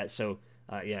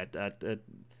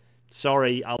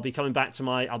 Sorry, I'll be going back to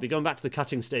the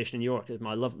cutting station in York. The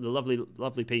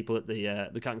lovely people at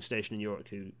the cutting station in York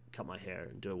who cut my hair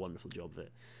and do a wonderful job of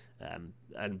it.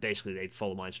 And basically they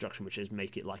follow my instruction, which is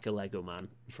make it like a Lego man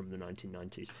from the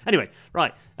 1990s. Anyway,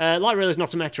 right, Light Rail is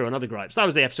not a metro and other gripes. That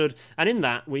was the episode, and in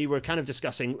that we were kind of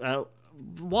discussing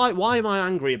why am I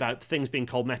angry about things being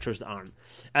called metros that aren't?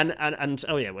 And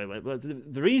oh yeah, wait.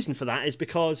 The reason for that is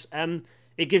because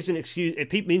it gives an excuse.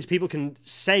 It means people can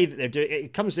say that they're doing.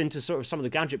 It comes into sort of some of the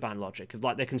gadget ban logic of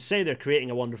like they can say they're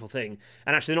creating a wonderful thing,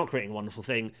 and actually they're not creating a wonderful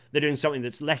thing. They're doing something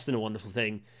that's less than a wonderful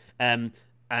thing.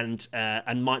 And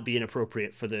might be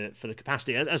inappropriate for the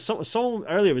capacity. As someone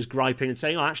earlier was griping and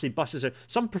saying, "Oh, actually, buses are."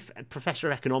 Some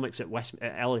professor of economics at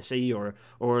LSE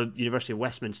or University of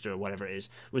Westminster or whatever it is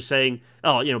was saying,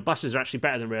 "Oh, buses are actually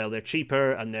better than rail. They're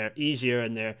cheaper and they're easier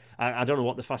and they're I don't know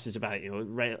what the fuss is about.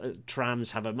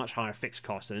 Trams have a much higher fixed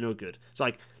cost and they're no good." It's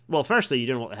like, well, firstly, you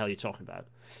don't know what the hell you're talking about.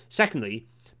 Secondly,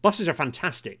 buses are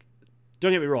fantastic.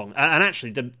 Don't get me wrong. And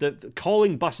actually, the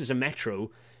calling buses a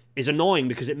metro is annoying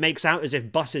because it makes out as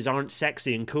if buses aren't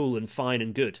sexy and cool and fine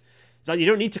and good. It's like you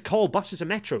don't need to call buses a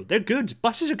metro. They're good.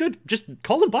 Buses are good. Just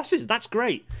call them buses. That's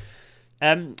great.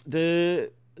 But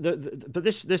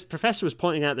this professor was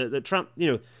pointing out that tram,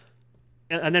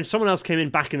 and then someone else came in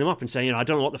backing them up and saying, I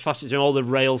don't know what the fuss is. All the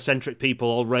rail-centric people,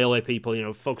 all railway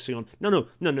people, focusing on no.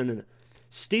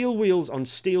 Steel wheels on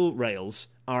steel rails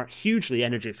are hugely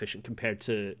energy efficient compared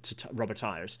to rubber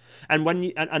tires, and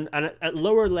when and at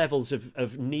lower levels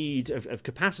of need of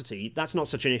capacity, that's not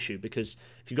such an issue because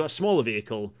if you've got a smaller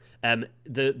vehicle,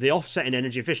 the offset in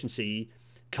energy efficiency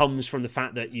comes from the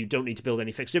fact that you don't need to build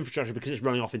any fixed infrastructure because it's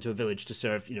running off into a village to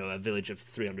serve a village of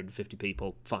 350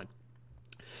 people. Fine.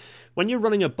 When you're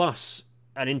running a bus,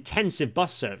 an intensive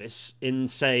bus service in,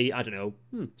 say, I don't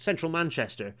know, central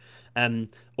Manchester,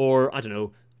 or I don't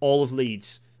know, all of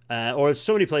Leeds, or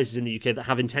so many places in the UK that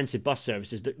have intensive bus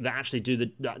services that actually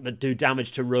do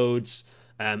damage to roads,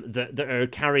 that are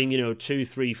carrying 2,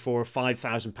 3, 4,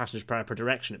 5,000 passengers per hour per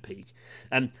direction at peak.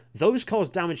 Those cause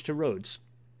damage to roads,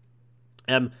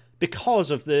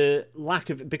 because of the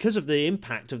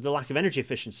impact of the lack of energy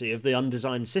efficiency of the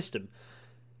undesigned system.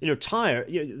 A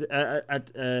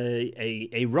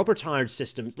rubber tired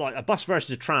system, like a bus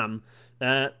versus a tram,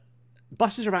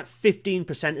 buses are about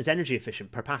 15% as energy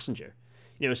efficient per passenger.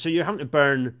 So you're having to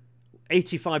burn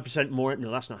 85% more.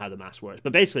 No, that's not how the maths works.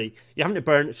 But basically, you're having to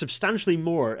burn a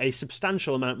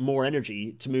substantial amount more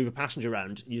energy to move a passenger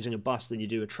around using a bus than you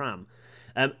do a tram.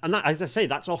 And that, as I say,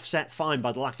 that's offset fine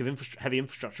by the lack of heavy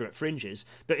infrastructure at fringes.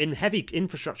 But in heavy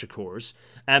infrastructure cores,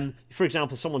 for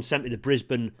example, someone sent me the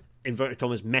Brisbane inverted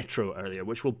commas metro earlier,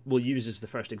 which we'll use as the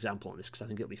first example on this because I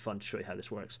think it'll be fun to show you how this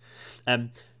works.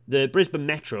 The Brisbane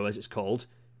Metro, as it's called,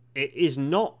 it is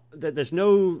not that there's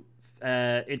no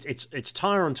it's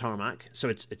tire on tarmac, so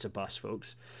it's a bus,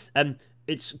 folks.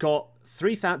 It's got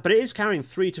 3,000, but it is carrying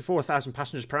 3,000 to 4,000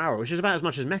 passengers per hour, which is about as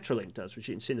much as Metrolink does, which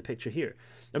you can see in the picture here.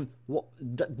 Do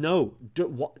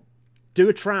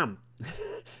a tram,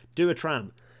 do a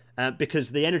tram.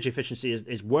 Because the energy efficiency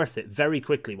is worth it very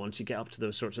quickly once you get up to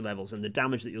those sorts of levels, and the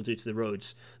damage that you'll do to the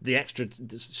roads, the extra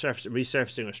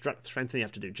resurfacing or strengthening you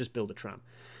have to do, just build a tram.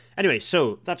 Anyway,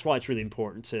 so that's why it's really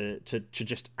important to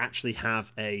just actually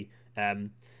have a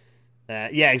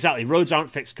yeah, exactly. Roads aren't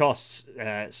fixed costs.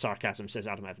 Sarcasm, says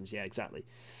Adam Evans. Yeah, exactly.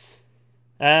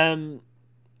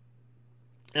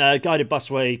 Guided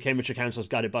busway, Cambridgeshire Council's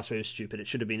guided busway was stupid. It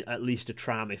should have been at least a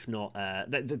tram, if not.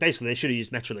 Basically, they should have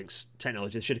used Metrolink's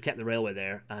technology. They should have kept the railway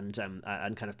there and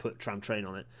kind of put tram train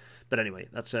on it. But anyway,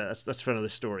 that's for another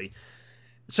story.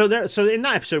 So in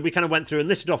that episode, we kind of went through and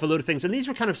listed off a load of things, and these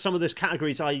were kind of some of those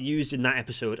categories I used in that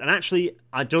episode. And actually,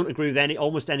 I don't agree with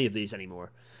almost any of these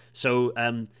anymore. So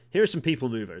here are some people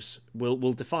movers.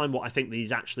 We'll define what I think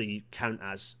these actually count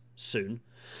as soon.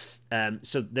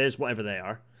 So there's whatever they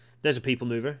are. There's a people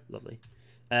mover, lovely.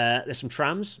 There's some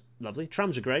trams, lovely.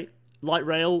 Trams are great. Light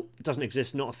rail doesn't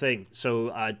exist, not a thing.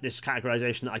 So this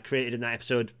categorization that I created in that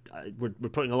episode, we're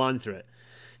putting a line through it.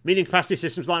 Medium capacity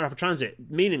systems, light rapid transit,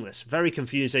 meaningless, very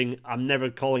confusing. I'm never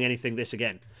calling anything this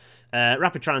again.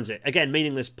 Rapid transit, again,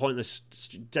 meaningless, pointless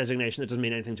designation that doesn't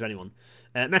mean anything to anyone.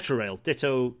 Metro rail,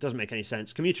 ditto, doesn't make any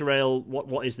sense. Commuter rail,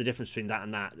 what is the difference between that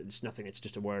and that? It's nothing, it's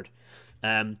just a word.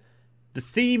 The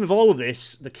theme of all of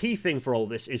this, the key thing for all of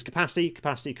this is capacity,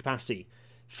 capacity, capacity.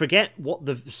 Forget what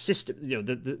the system,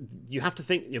 you have to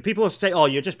think, people will say, oh,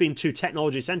 you're just being too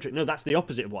technology centric. No, that's the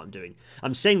opposite of what I'm doing.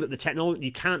 I'm saying that the technology,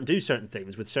 you can't do certain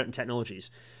things with certain technologies.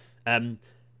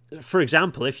 For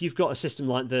example, if you've got a system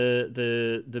like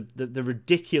the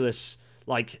ridiculous,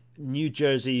 like, New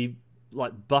Jersey,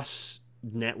 like, bus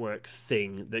network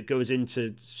thing that goes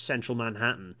into central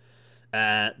Manhattan,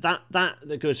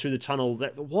 that goes through the tunnel,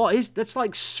 that's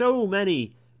like so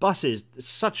many buses,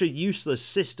 such a useless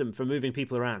system for moving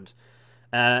people around.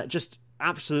 Just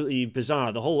absolutely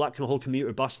bizarre. The whole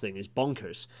commuter bus thing is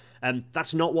bonkers.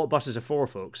 That's not what buses are for,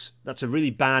 folks. That's a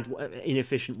really bad,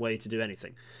 inefficient way to do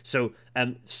anything. So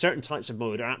certain types of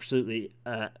mode are absolutely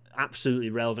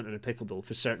relevant and applicable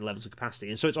for certain levels of capacity.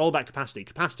 And so it's all about capacity.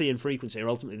 Capacity and frequency are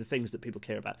ultimately the things that people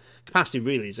care about. Capacity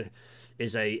really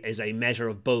is a measure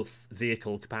of both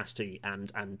vehicle capacity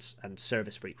and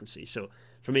service frequency. So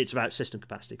for me, it's about system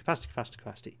capacity.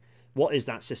 Capacity. What is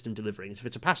that system delivering? If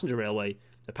it's a passenger railway,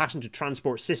 a passenger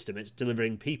transport system, it's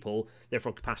delivering people,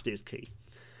 therefore capacity is key.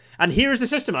 And here is the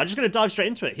system. I'm just going to dive straight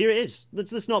into it. Here it is.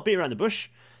 Let's not beat around the bush.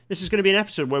 This is going to be an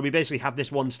episode where we basically have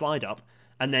this one slide up,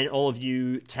 and then all of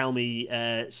you tell me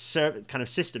kind of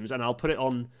systems, and I'll put it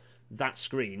on that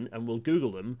screen, and we'll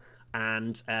Google them,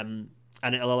 and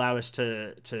it'll allow us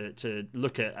to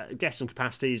look at, guess some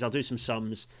capacities. I'll do some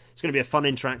sums. It's going to be a fun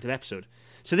interactive episode.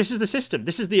 So this is the system.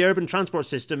 This is the urban transport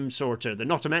system sorter, the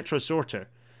not a metro sorter.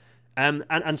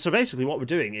 And so basically what we're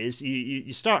doing is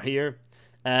you start here,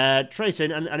 trace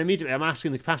in, and immediately I'm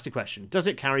asking the capacity question. Does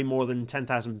it carry more than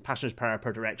 10,000 passengers per hour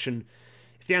per direction?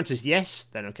 If the answer is yes,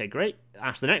 then okay, great.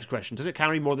 Ask the next question. Does it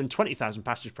carry more than 20,000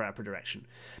 passengers per hour per direction?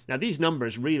 Now these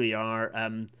numbers really are,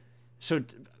 so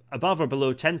above or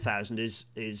below 10,000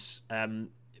 is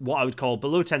what I would call,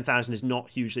 below 10,000 is not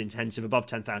hugely intensive, above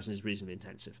 10,000 is reasonably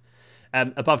intensive.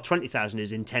 Above 20,000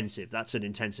 is intensive. That's an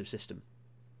intensive system.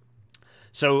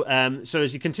 So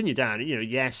as you continue down,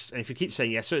 yes, and if you keep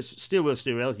saying yes, so it's steel wheels,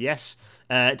 steel rails, yes.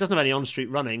 It doesn't have any on-street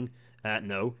running,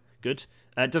 no, good.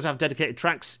 Does it have dedicated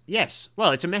tracks? Yes.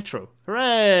 Well, it's a metro.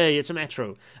 Hooray, it's a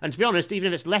metro. And to be honest, even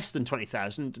if it's less than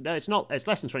 20,000, no, it's not, it's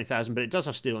less than 20,000, but it does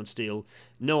have steel on steel,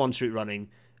 no on-street running,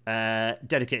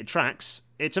 dedicated tracks,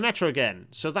 it's a metro again.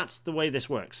 So that's the way this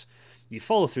works. You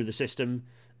follow through the system.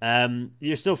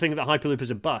 You're still thinking that Hyperloop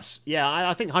is a bus. Yeah,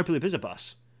 I think Hyperloop is a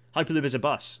bus. Hyperloop is a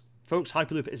bus. Folks,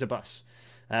 Hyperloop is a bus.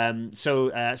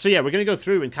 So yeah, we're going to go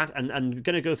through and going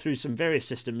to go through some various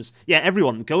systems. Yeah,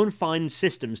 everyone, go and find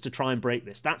systems to try and break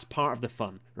this. That's part of the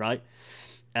fun, right?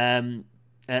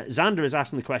 Xander is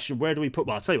asking the question, where do we put...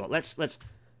 Well, I'll tell you what, let's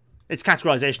it's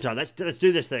categorization time. Let's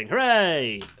do this thing.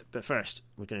 Hooray! But first,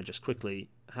 we're going to just quickly...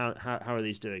 How are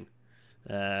these doing?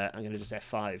 I'm going to just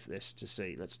F5 this to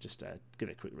see. Let's just give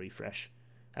it a quick refresh.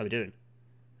 How are we doing?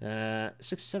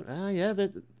 67. Yeah,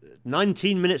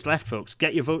 19 minutes left, folks.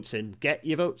 Get your votes in. Get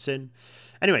your votes in.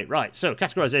 Anyway, right. So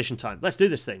categorization time. Let's do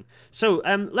this thing. So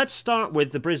let's start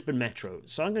with the Brisbane Metro.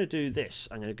 So I'm going to do this.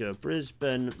 I'm going to go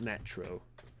Brisbane Metro.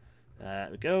 There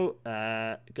we go.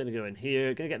 Going to go in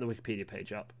here. Going to get the Wikipedia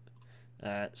page up.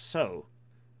 So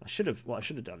what I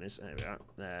should have done is, there we are.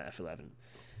 F11.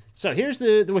 So here's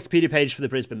the Wikipedia page for the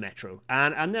Brisbane Metro,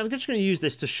 and I'm just going to use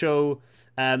this to show.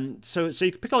 So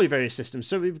you can pick all your various systems.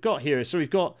 So we've got here. So we've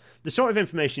got the sort of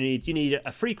information you need. You need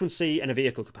a frequency and a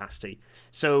vehicle capacity.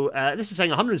 So this is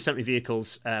saying 170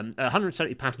 vehicles,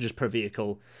 170 passengers per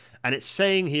vehicle, and it's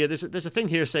saying here there's a thing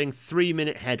here saying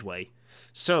 3-minute headway.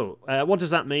 So what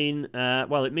does that mean?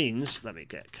 Well, it means, let me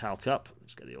get calc up.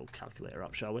 Let's get the old calculator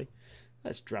up, shall we?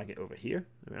 Let's drag it over here.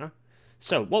 There we are.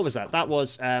 So what was that? That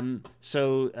was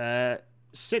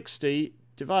 60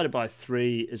 divided by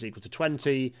 3 is equal to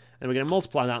 20, and we're going to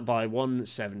multiply that by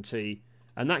 170,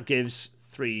 and that gives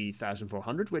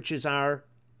 3,400, which is our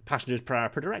passengers per hour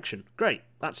per direction. Great.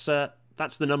 That's the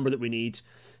number that we need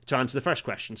to answer the first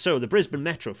question. So the Brisbane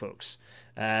Metro, folks.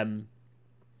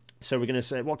 So we're going to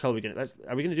say, what colour are we going to?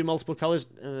 Are we going to do multiple colours?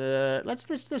 Let's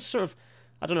sort of.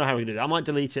 I don't know how we're going to do that. I might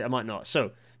delete it, I might not.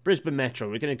 So, Brisbane Metro,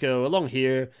 we're going to go along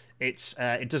here. It's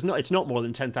not more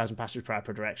than 10,000 passengers per hour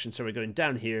per direction, so we're going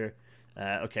down here.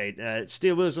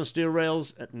 Steel wheels on steel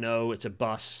rails? No, it's a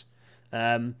bus.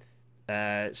 No.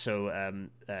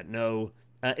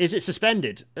 Is it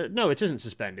suspended? No, it isn't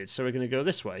suspended, so we're going to go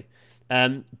this way.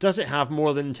 Does it have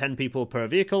more than 10 people per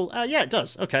vehicle? Yeah, it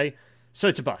does. Okay, so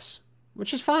it's a bus,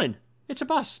 which is fine. It's a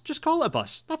bus. Just call it a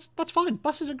bus. That's fine.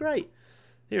 Buses are great.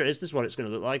 Here it is. This is what it's going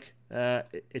to look like.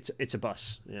 It's a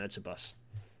bus. Yeah, it's a bus.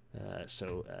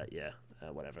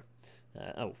 Whatever.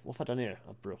 What have I done here?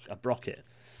 I broke it.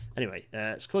 Anyway,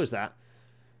 let's close that.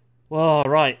 Well,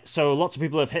 right. So lots of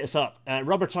people have hit us up.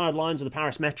 Rubber-tired lines of the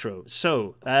Paris Metro.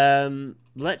 So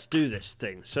let's do this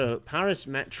thing. So Paris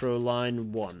Metro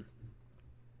Line 1.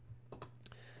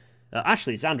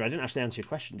 Actually, Xander, I didn't actually answer your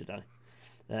question, did I?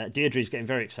 Deirdre's getting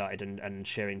very excited and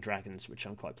sharing dragons, which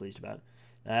I'm quite pleased about.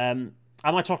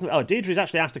 Am I talking about... Oh, Deirdre's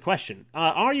actually asked a question.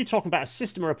 Are you talking about a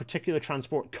system or a particular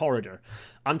transport corridor?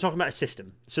 I'm talking about a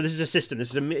system. So this is a system.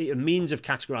 This is a means of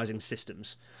categorising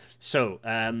systems. So,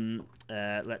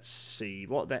 let's see.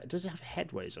 Does it have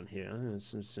headways on here?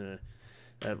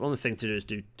 One thing to do is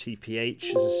do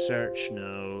TPH as a search.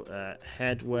 No.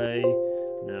 Headway.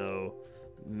 No.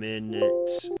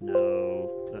 Minute.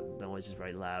 No. That noise is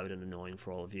very loud and annoying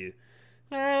for all of you.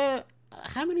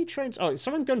 How many trains? Oh,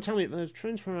 someone go and tell me. There's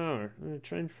trains per hour.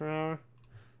 Train per hour.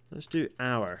 Let's do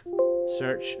hour.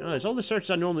 Search. Oh, there's all the searches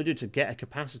I normally do to get a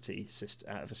capacity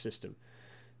out of a system.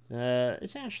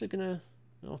 Is it actually gonna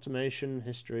automation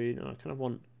history? No, I kind of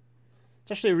want.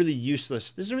 It's actually a really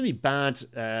useless. This is a really bad.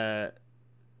 This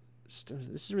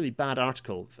is a really bad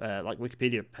article, like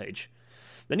Wikipedia page.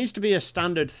 There needs to be a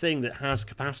standard thing that has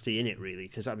capacity in it, really,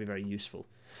 because that'd be very useful.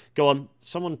 Go on,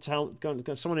 someone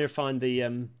someone here find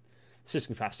the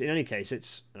system capacity. In any case,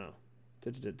 it's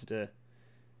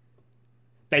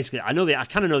basically I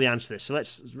kind of know the answer to this. So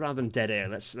let's, rather than dead air,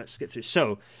 let's skip through.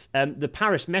 So the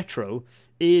Paris Metro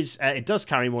is it does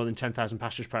carry more than 10,000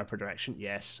 passengers per hour per direction.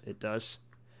 Yes, it does.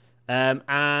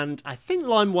 And I think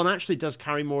Line 1 actually does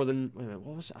carry more than. Wait a minute,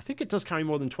 what was it? I think it does carry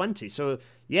more than 20. So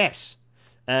yes.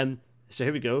 So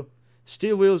here we go.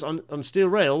 Steel wheels on steel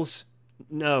rails?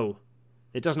 No.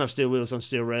 It doesn't have steel wheels on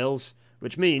steel rails,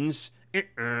 which means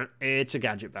it's a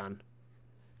gadget ban.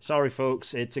 Sorry,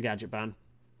 folks, it's a gadget ban.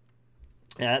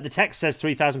 The text says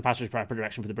 3,000 passengers per hour per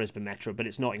direction for the Brisbane Metro, but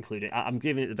it's not included. I'm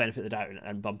giving it the benefit of the doubt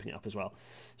and bumping it up as well.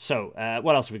 So,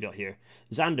 what else have we got here?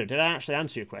 Xander, did I actually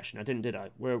answer your question? I didn't, did I?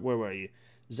 Where were you?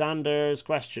 Xander's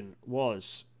question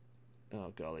was...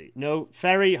 Oh, golly. No,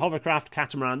 ferry, hovercraft,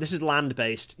 catamaran. This is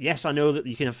land-based. Yes, I know that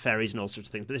you can have ferries and all sorts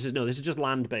of things, but this is just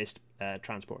land-based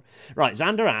transport. Right,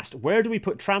 Xander asked, where do we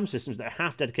put tram systems that are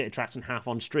half dedicated tracks and half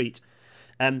on street?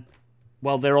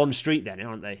 Well, they're on street then,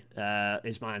 aren't they?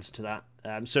 Is my answer to that.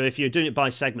 So if you're doing it by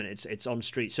segment, it's on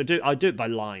street. So I do it by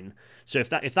line. So if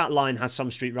that line has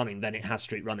some street running, then it has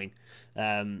street running.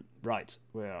 Right,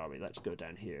 where are we? Let's go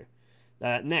down here.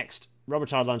 Next,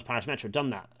 Rubber-tired lines, Paris Metro. Done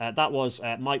that. That was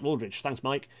Mike Waldridge. Thanks,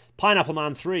 Mike. Pineapple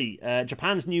Man 3.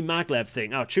 Japan's new maglev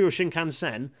thing. Oh, Churo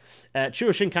Shinkansen.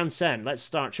 Churo Shinkansen. Let's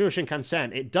start. Churo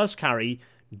Shinkansen. It does carry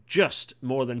just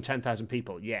more than 10,000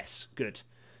 people. Yes, good.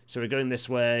 So we're going this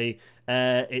way.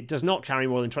 It does not carry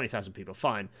more than 20,000 people.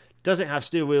 Fine. Does it have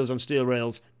steel wheels on steel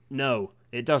rails? No,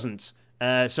 it doesn't.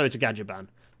 So it's a gadget ban.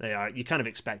 There you are. You kind of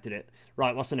expected it.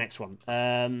 Right, what's the next one?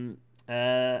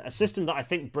 A system that I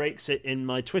think breaks it in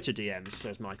my Twitter DMs,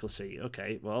 says Michael C.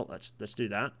 Okay, well, let's do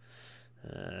that.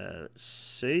 Let's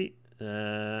see.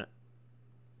 Where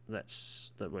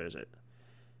is it?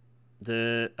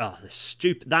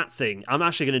 That thing. I'm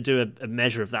actually going to do a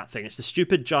measure of that thing. It's the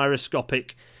stupid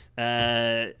gyroscopic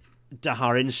Daharinsat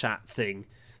thing.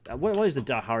 What is the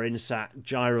Daharinsat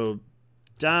gyro?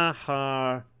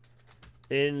 Daharinsat.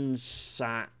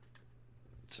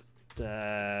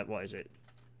 What is it?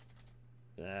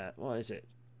 What is it?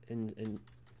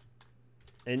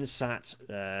 Insat.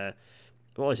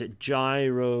 What is it?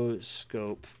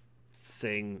 Gyroscope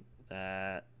thing.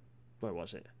 Where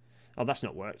was it? Oh, that's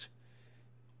not worked.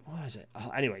 What is it? Oh,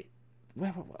 anyway,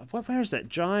 where is that?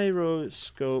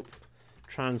 Gyroscope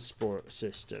transport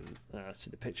system. Let's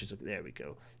see the pictures. There we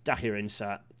go.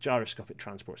 Daharinsat gyroscopic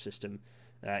transport system.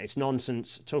 It's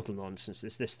nonsense. Total nonsense.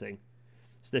 It's this thing.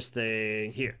 It's this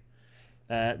thing here.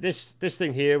 This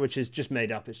thing here, which is just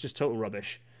made up, it's just total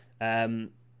rubbish. You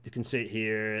can see it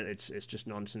here. It's just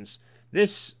nonsense.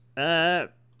 This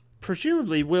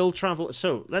presumably will travel.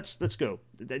 So let's go.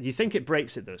 You think it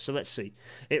breaks it though? So let's see.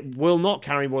 It will not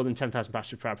carry more than 10,000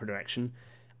 passengers per hour per direction.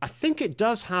 I think it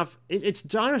does have. It's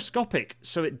gyroscopic,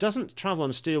 so it doesn't travel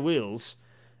on steel wheels.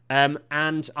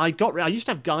 And I used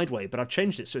to have guideway, but I've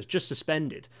changed it, so it's just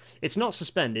suspended. It's not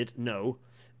suspended, no.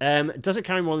 Does it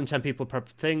carry more than 10 people per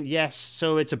thing? Yes,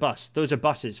 so it's a bus. Those are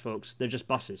buses, folks. They're just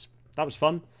buses. That was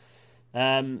fun.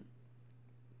 Matt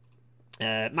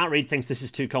Reed thinks this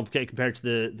is too complicated compared to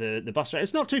the bus ride.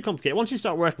 It's not too complicated. Once you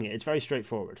start working it, it's very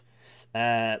straightforward.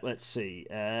 Let's see.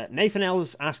 Nathan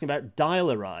L's asking about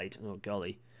dial-a-ride. Oh,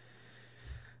 golly.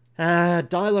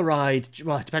 Dial-a-ride,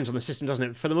 well, it depends on the system,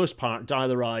 doesn't it? For the most part,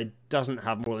 dial-a-ride doesn't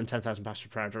have more than 10,000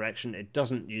 passengers per hour direction. It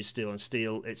doesn't use steel on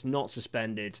steel. It's not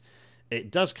suspended.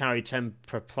 It does carry 10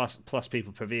 plus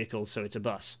people per vehicle, so it's a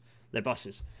bus. They're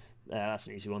buses. That's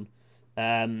an easy one.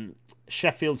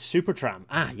 Sheffield Supertram.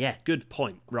 Ah, yeah, good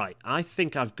point. Right, I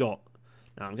think I've got...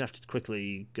 Now, I'm going to have to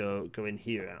quickly go in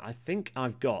here. I think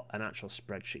I've got an actual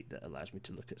spreadsheet that allows me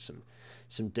to look at some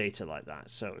data like that.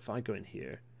 So if I go in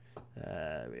here,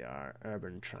 we are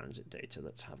urban transit data.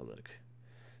 Let's have a look.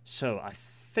 So I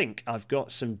think I've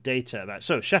got some data about...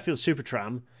 So Sheffield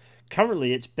Supertram,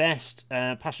 currently its best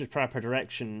passengers per hour per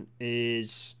direction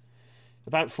is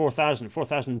about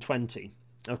 4,020.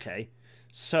 Okay,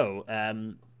 so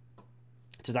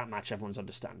does that match everyone's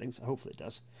understandings? Hopefully it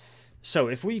does. So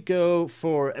if we go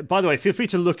for... By the way, feel free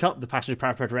to look up the passenger per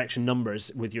hour per direction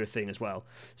numbers with your thing as well.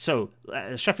 So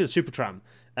Sheffield Supertram,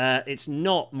 it's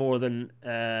not more than...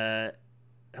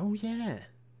 oh, yeah.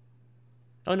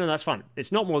 Oh, no, that's fine.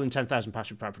 It's not more than 10,000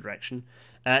 passenger per hour per direction.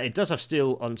 It does have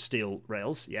steel on steel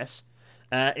rails, yes.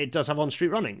 It does have on-street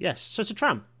running, yes. So it's a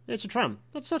tram. It's a tram.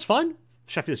 That's fine.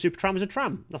 Sheffield Supertram is a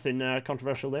tram. Nothing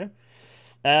controversial there.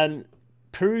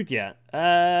 Perugia.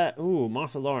 Ooh,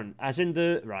 Martha Lauren. As in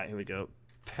the... Right, here we go.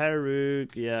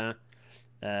 Perugia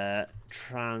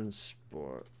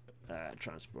transport.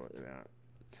 Transport, there we are.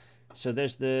 So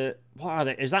there's the... What are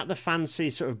they? Is that the fancy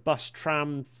sort of bus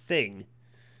tram thing?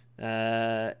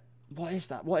 What is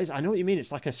that? What is... I know what you mean.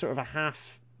 It's like a sort of a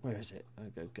half... Where is it?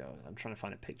 Go. I'm trying to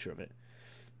find a picture of it.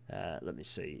 Let me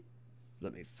see.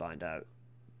 Let me find out.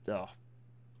 Oh.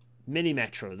 Mini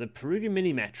Metro. The Perugia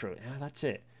Mini Metro. Yeah, that's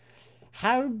it.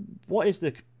 What is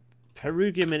the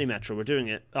Perugia Mini Metro? We're doing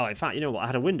it. Oh, in fact, you know what? I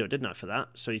had a window, didn't I, for that?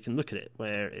 So you can look at it.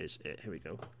 Where is it? Here we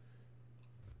go.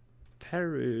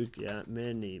 Perugia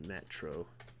Mini Metro.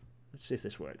 Let's see if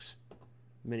this works.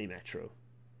 Mini Metro.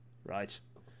 Right.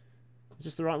 Is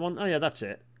this the right one? Oh, yeah, that's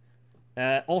it.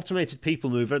 Automated people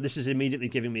mover. This is immediately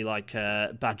giving me like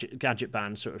gadget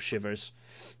band sort of shivers.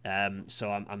 So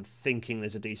I'm thinking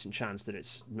there's a decent chance that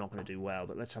it's not going to do well.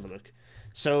 But let's have a look.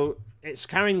 So it's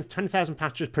carrying 20,000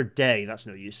 passengers per day. That's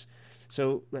no use.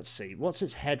 So let's see. What's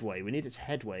its headway? We need its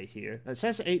headway here. It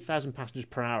says 8,000 passengers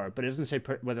per hour, but it doesn't say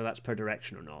whether that's per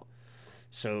direction or not.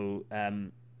 So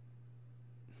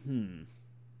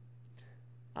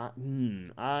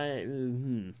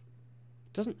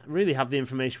doesn't really have the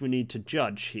information we need to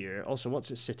judge here. Also, what's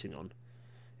it sitting on?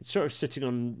 It's sort of sitting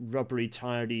on rubbery,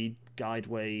 tiredy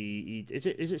guideway. Is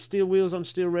it steel wheels on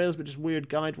steel rails, but just weird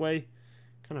guideway?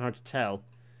 Kind of hard to tell.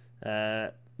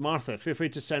 Martha, feel free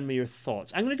to send me your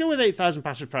thoughts. I'm going to go with 8,000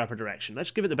 passengers per hour per direction.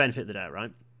 Let's give it the benefit of the doubt,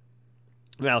 right?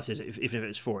 What else is it? Even if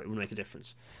it's 4, it would make a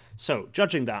difference. So,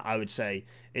 judging that, I would say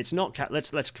it's not...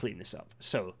 Let's clean this up.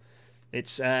 So,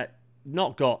 it's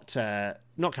not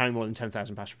carrying more than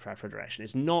 10,000 passengers per hour per direction.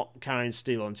 It's not carrying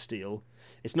steel on steel.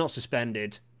 It's not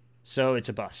suspended. So, it's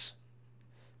a bus.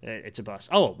 It's a bus.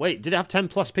 Oh, wait, did it have 10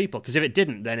 plus people? Because if it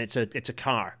didn't, then it's a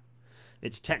car.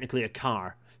 It's technically a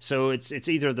car. So it's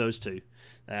either of those two.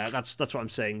 That's what I'm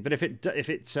saying. But if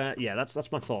it's yeah,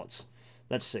 that's my thoughts.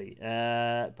 Let's see.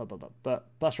 But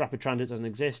bus rapid transit doesn't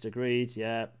exist. Agreed.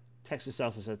 Yeah. Text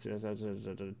itself as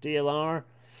DLR.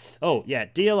 Oh yeah,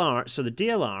 DLR. So the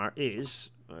DLR is,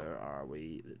 where are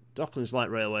we? Docklands Light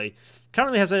Railway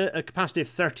currently has a capacity of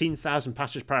 13,000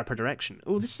 passengers per hour per direction.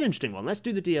 Oh, this is an interesting one. Let's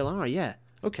do the DLR. Yeah.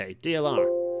 Okay, DLR.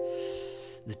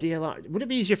 The DLR. Would it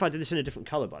be easier if I did this in a different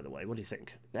colour, by the way? What do you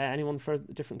think? Anyone for a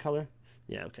different colour?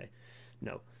 Yeah, okay.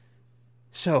 No.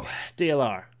 So,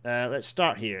 DLR. Let's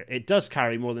start here. It does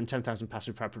carry more than 10,000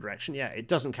 passengers per hour per direction. Yeah, it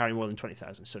doesn't carry more than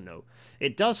 20,000, so no.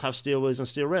 It does have steel wheels on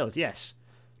steel rails. Yes.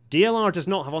 DLR does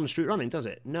not have on-the-street running, does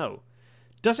it? No.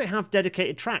 Does it have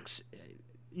dedicated tracks?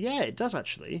 Yeah, it does,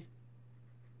 actually.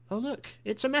 Oh, look.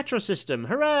 It's a metro system.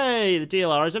 Hooray! The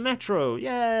DLR is a metro.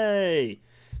 Yay!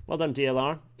 Well done,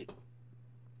 DLR.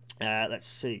 Let's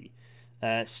see.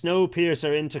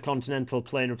 Snowpiercer intercontinental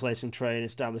plane replacing train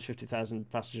established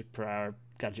 50,000 passengers per hour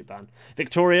gadget ban.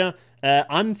 Victoria,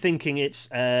 I'm thinking it's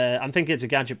a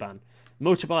gadget ban.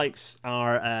 Motorbikes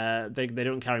are they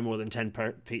don't carry more than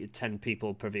 10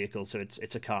 people per vehicle, so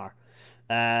it's a car.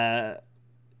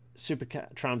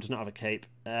 Tram does not have a cape.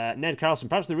 Ned Carlson,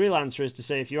 perhaps the real answer is to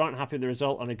say if you aren't happy with the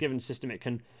result on a given system, it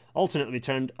can alternately be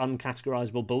turned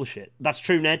uncategorizable bullshit. That's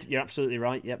true, Ned. You're absolutely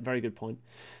right. Yep, very good point.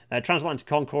 Transatlantic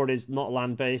Concorde is not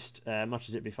land-based, much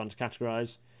as it'd be fun to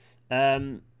categorize.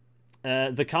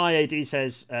 The Kai AD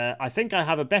says, I think I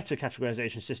have a better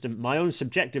categorization system, my own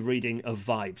subjective reading of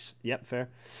vibes. Yep, fair.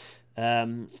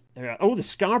 The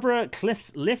Scarborough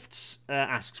Cliff Lifts,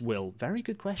 asks Will. Very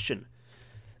good question.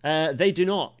 They do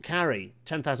not carry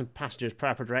 10,000 passengers per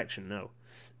hour direction, no.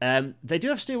 They do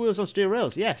have steel wheels on steel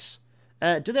rails, yes.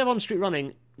 Do they have on-street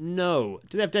running? No.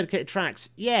 Do they have dedicated tracks?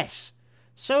 Yes.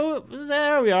 So,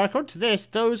 there we are. According to this,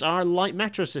 those are light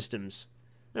metro systems.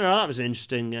 Well, that was an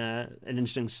interesting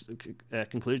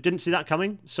conclusion. Didn't see that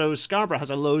coming. So Scarborough has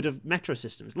a load of metro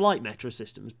systems, light metro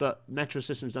systems, but metro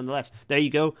systems nonetheless. There you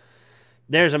go.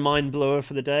 There's a mind blower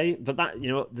for the day. But that,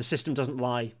 the system doesn't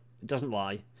lie. It doesn't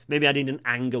lie. Maybe I need an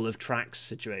angle of tracks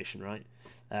situation, right?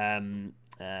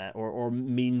 Or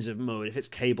means of mode. If it's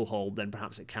cable hauled, then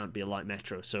perhaps it can't be a light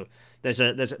metro. So there's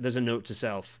a note to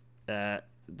self that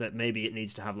maybe it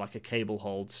needs to have like a cable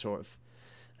hauled sort of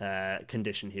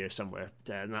condition here somewhere,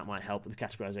 and that might help with the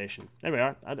categorization. There we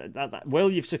are.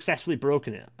 Will, you've successfully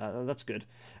broken it. That's good.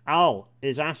 Al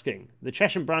is asking, the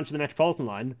Cheshire branch of the Metropolitan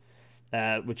line,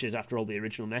 which is after all the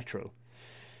original metro,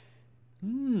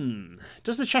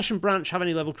 does the Cheshire branch have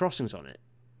any level crossings on it?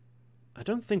 I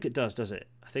don't think it does it?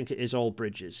 I think it is all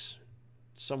bridges.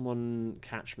 Someone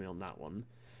catch me on that one.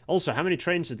 Also, how many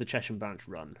trains does the Cheshire branch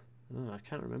run? Oh, I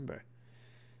can't remember.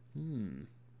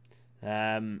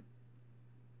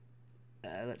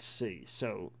 Let's see.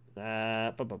 So,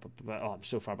 I'm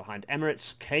so far behind.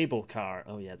 Emirates cable car.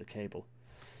 Oh yeah, the cable.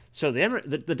 So the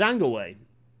Dangleway.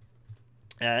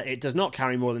 It does not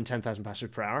carry more than 10,000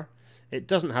 passengers per hour. It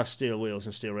doesn't have steel wheels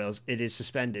and steel rails. It is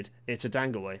suspended. It's a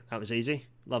Dangleway. That was easy.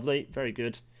 Lovely. Very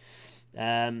good.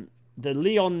 The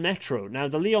Lyon Metro. Now,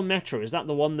 the Lyon Metro, is that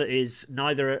the one that is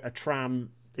neither a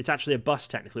tram? It's actually a bus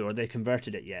technically, or they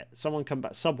converted it yet? Someone come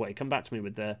back. Subway, come back to me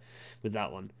with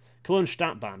that one. Cologne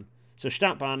Stadtbahn. So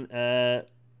Stadtbahn,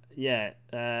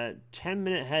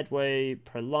 10-minute headway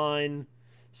per line,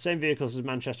 same vehicles as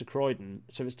Manchester Croydon.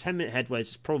 So if it's 10-minute headways,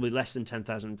 it's probably less than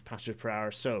 10,000 passengers per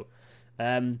hour. So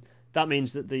that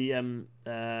means that the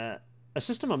a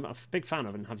system I'm a big fan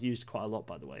of and have used quite a lot,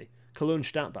 by the way, Cologne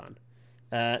Stadtbahn,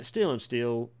 steel on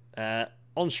steel,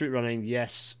 on street running.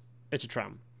 Yes, it's a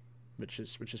tram, which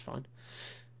is fine.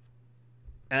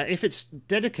 If it's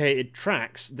dedicated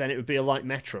tracks, then it would be a light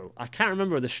metro. I can't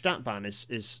remember whether the Stadtbahn the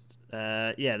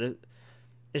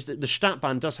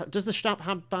Stadtbahn does the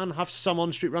Stadtbahn have some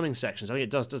on-street running sections? I think it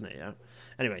does, doesn't it? Yeah.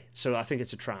 Anyway, so I think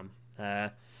it's a tram.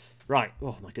 Right.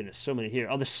 Oh my goodness, so many here.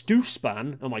 Oh, the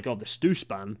Stousbahn. Oh my god, the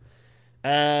Stousbahn.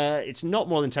 It's not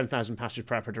more than 10,000 passengers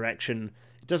per hour per direction.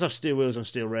 It does have steel wheels on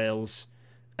steel rails.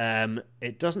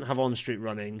 It doesn't have on-street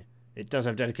running. It does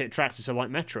have dedicated tracks. It's a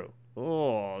light metro.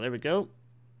 Oh, there we go.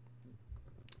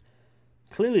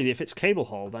 Clearly, if it's cable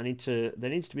hauled, there needs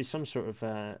to be some sort of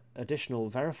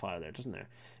additional verifier there, doesn't there?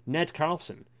 Ned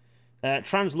Carlson.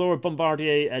 Trans-Lower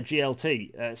Bombardier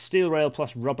GLT. Steel rail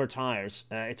plus rubber tyres.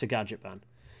 It's a gadget ban.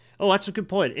 Oh, that's a good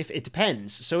point. If it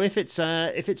depends. So if it's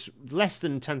less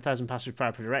than 10,000 passengers per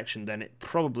hour per direction, then it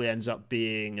probably ends up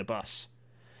being a bus.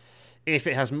 If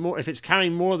it's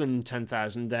carrying more than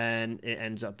 10,000, then it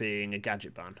ends up being a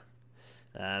gadget ban.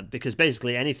 Because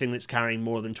basically anything that's carrying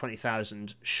more than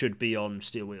 20,000 should be on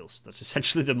steel wheels. That's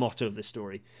essentially the motto of this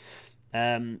story.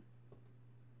 So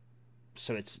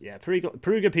it's,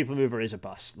 Peruga People Mover is a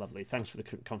bus. Lovely. Thanks for the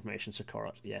confirmation,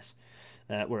 Socorro. Yes.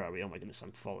 Where are we? Oh my goodness,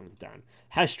 I'm falling down.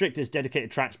 How strict is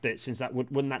dedicated tracks bit, since that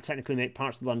wouldn't that technically make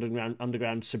parts of the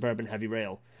underground suburban heavy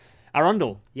rail?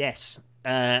 Arundel, yes.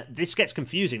 This gets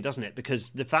confusing, doesn't it? Because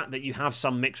the fact that you have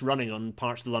some mix running on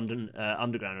parts of the London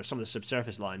Underground or some of the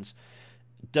subsurface lines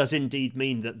does indeed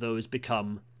mean that those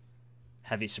become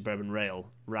heavy suburban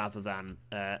rail rather than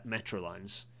metro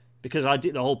lines. Because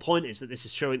the whole point is that this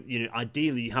is showing,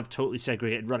 ideally you have totally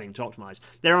segregated running to optimise.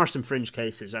 There are some fringe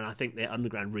cases, and I think the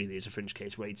Underground really is a fringe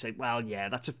case where you'd say, well, yeah,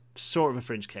 that's a sort of a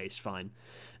fringe case, fine.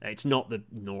 It's not the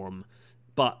norm,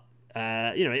 but,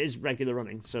 it is regular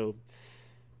running, so...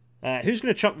 who's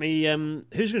going to chuck me?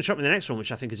 Who's going to chuck me the next one,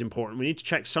 which I think is important? We need to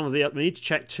check we need to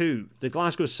check two. The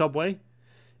Glasgow subway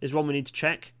is one we need to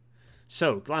check.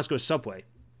 So Glasgow subway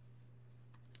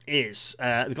is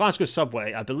the Glasgow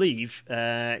subway, I believe,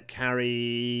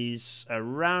 carries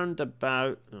around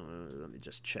about. Let me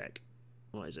just check.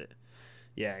 What is it?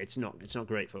 Yeah, it's not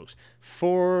great, folks.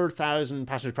 4,000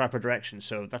 passengers per hour per direction.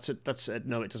 So that's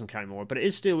no, it doesn't carry more, but it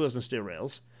is steel wheels and steel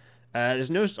rails. There's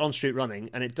no on-street running,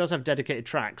 and it does have dedicated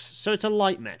tracks, so it's a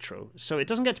light metro. So it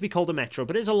doesn't get to be called a metro,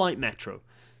 but it's a light metro.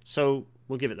 So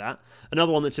we'll give it that.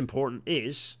 Another one that's important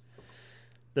is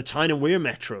the Tyne and Wear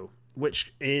metro,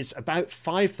 which is about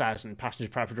 5,000 passengers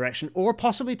per hour per direction, or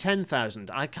possibly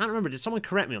 10,000. I can't remember. Did someone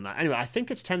correct me on that? Anyway, I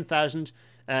think it's 10,000.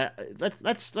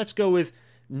 Let's go with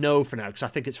no for now, because I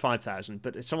think it's 5,000.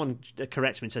 But if someone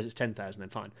corrects me and says it's 10,000, then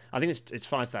fine. I think it's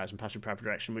 5,000 passengers per hour per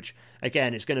direction, which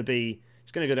again it's going to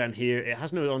go down here. It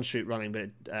has no on-street running,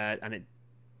 but and it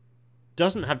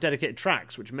doesn't have dedicated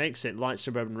tracks, which makes it light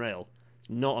suburban rail,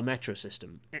 not a metro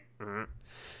system.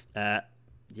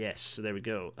 Yes, so there we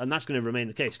go, and that's going to remain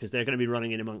the case because they're going to be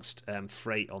running in amongst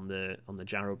freight on the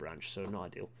Jarrow branch, so not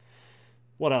ideal.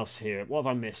 What else here? What have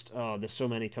I missed? Oh, there's so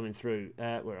many coming through.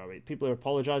 Where are we? People are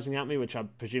apologising at me, which I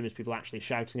presume is people actually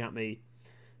shouting at me.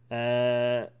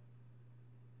 Lyon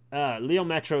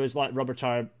Metro is like rubber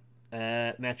tire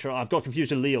Metro. I've got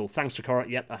confused with Lille. Thanks to Cora.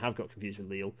 Yep, I have got confused with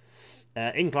Lille.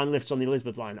 Incline lifts on the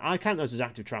Elizabeth line. I count those as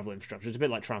active travel infrastructure. It's a bit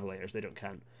like travellators. They don't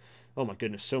count. Oh my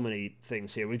goodness, so many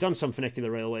things here. We've done some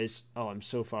funicular railways. Oh, I'm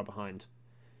so far behind.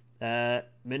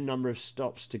 Min number of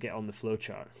stops to get on the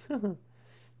flowchart.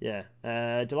 Yeah.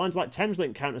 Do lines like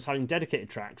Thameslink count as having dedicated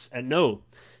tracks? No.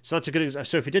 So that's a good example.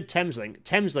 So if we did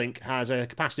Thameslink has a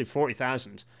capacity of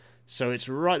 40,000. So it's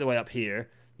right the way up here.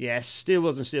 Yes. Steel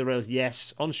wheels and steel rails,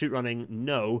 yes. On-street running,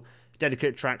 no.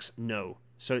 Dedicated tracks, no.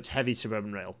 So it's heavy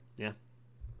suburban rail, yeah.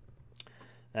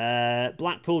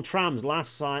 Blackpool trams.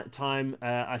 Last time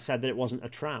I said that it wasn't a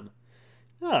tram.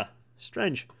 Ah,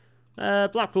 strange.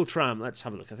 Blackpool tram. Let's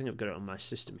have a look. I think I've got it on my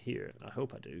system here. I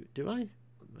hope I do. Do I?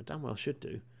 I damn well should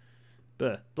do.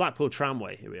 But Blackpool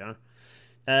tramway. Here we are.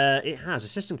 It has a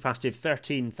system capacity of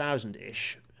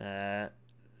 13,000-ish.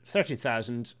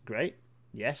 13,000. Great.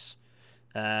 Yes.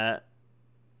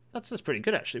 That's pretty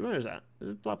good actually. Where is that?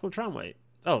 Blackpool tramway.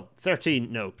 Oh,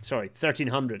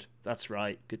 1,300. That's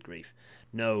right. Good grief.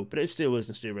 No, but it's steel wheels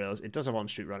and steel rails. It does have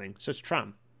on-street running, so it's a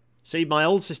tram. See, my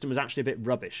old system was actually a bit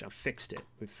rubbish. I've fixed it.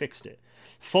 We've fixed it.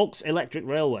 Folks Electric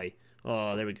Railway.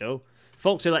 Oh, there we go.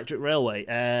 Folks Electric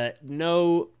Railway.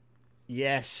 No.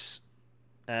 Yes.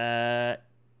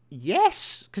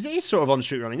 Yes, because it is sort of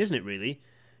on-street running, isn't it, really?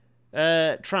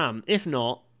 Tram. If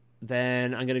not,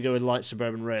 then I'm going to go with light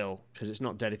suburban rail because it's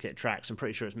not dedicated tracks. I'm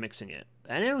pretty sure it's mixing it.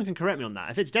 And anyone can correct me on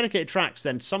that. If it's dedicated tracks,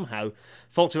 then somehow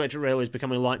Folks Electric Railway is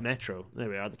becoming a light metro. There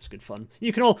we are. That's good fun.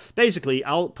 You can all, basically,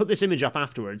 I'll put this image up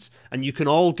afterwards, and you can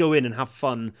all go in and have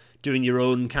fun doing your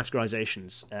own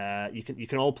categorizations. You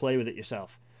can all play with it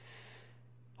yourself.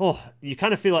 Oh, you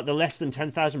kind of feel like the less than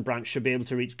 10,000 branch should be able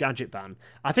to reach gadget ban.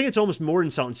 I think it's almost more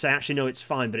insulting to say, actually, no, it's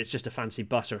fine, but it's just a fancy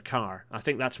bus or car. I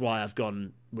think that's why I've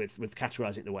gone with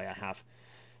categorising it the way I have.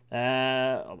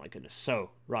 Oh, my goodness. So,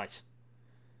 right.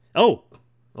 Oh.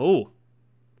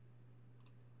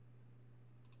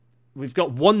 We've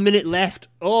got 1 minute left.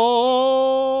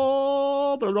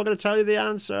 Oh, but I'm not going to tell you the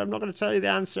answer. I'm not going to tell you the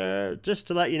answer. Just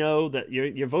to let you know that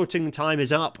your voting time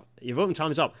is up. Your voting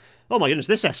time is up. Oh my goodness,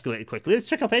 this escalated quickly. It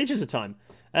took up ages of time.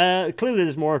 Clearly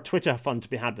there's more Twitter fun to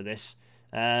be had with this.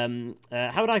 How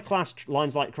would I class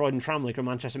lines like Croydon Tramlink or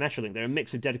Manchester Metrolink? They're a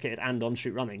mix of dedicated and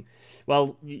on-street running.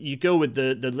 Well, you go with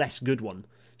the less good one.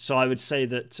 So I would say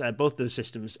that both those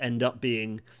systems end up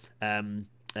being tram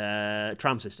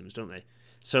systems, don't they?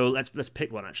 So let's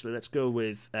pick one, actually. Let's go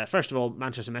with, first of all,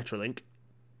 Manchester Metrolink,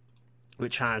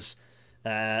 which has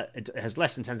it has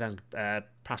less than 10,000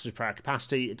 passengers per hour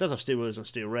capacity. It does have steel wheels and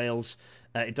steel rails.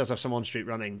 It does have some on-street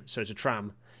running, so it's a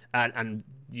tram. And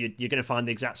you're going to find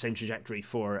the exact same trajectory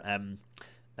for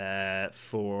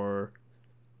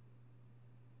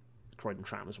Croydon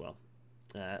Tram as well.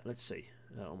 Let's see.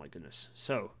 Oh my goodness.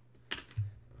 So,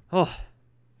 oh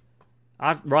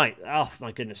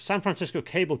my goodness. San Francisco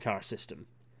cable car system.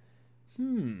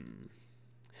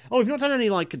 Oh, we've not done any,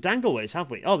 like, dangleways, have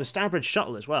we? Oh, the Stourbridge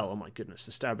Shuttle as well. Oh, my goodness,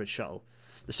 the Stourbridge Shuttle.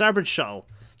 The Stourbridge Shuttle.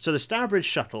 So the Stourbridge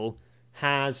Shuttle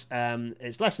has,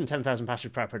 it's less than 10,000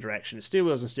 passengers per hour per direction. It's steel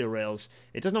wheels and steel rails.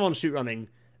 It doesn't have on-street running.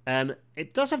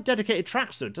 It does have dedicated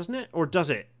tracks, though, doesn't it? Or does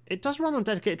it? It does run on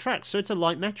dedicated tracks, so it's a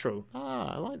light metro.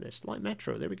 Ah, I like this. Light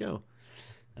metro. There we go.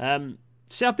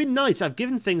 See, I've been nice. I've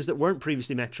given things that weren't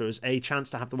previously metros a chance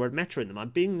to have the word metro in them. I'm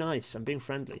being nice. I'm being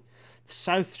friendly.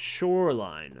 South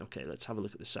Shoreline. Okay, let's have a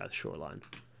look at the South Shoreline.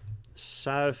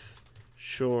 South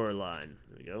Shoreline.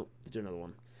 There we go. Let's do another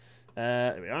one.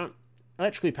 There we are.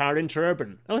 Electrically powered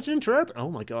interurban. Oh, it's an interurban. Oh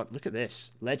my god, look at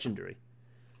this. Legendary.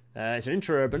 It's an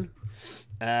interurban.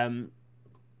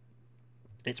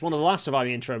 It's one of the last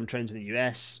surviving interurban trains in the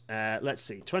US. Let's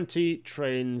see. 20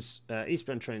 trains,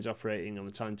 eastbound trains operating on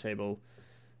the timetable.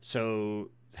 So,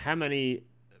 how many...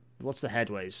 What's the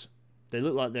headways? They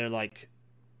look like they're like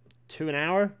 2 an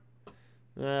hour.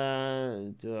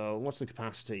 What's the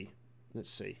capacity?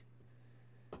 Let's see.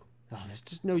 Oh, there's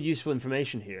just no useful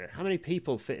information here. How many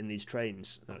people fit in these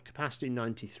trains? Capacity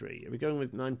 93. Are we going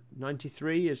with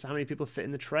 93 is how many people fit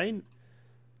in the train?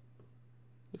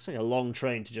 Looks like a long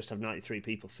train to just have 93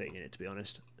 people fitting in it, to be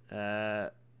honest.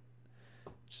 This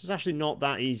is actually not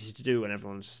that easy to do when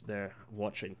everyone's there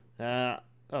watching.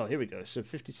 Oh, here we go. So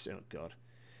 50... Oh, God.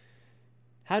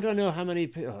 How do I know how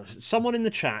many... Oh, someone in the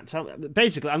chat...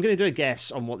 Basically, I'm going to do a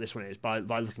guess on what this one is by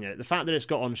looking at it. The fact that it's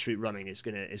got on-street running is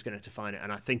going to define it,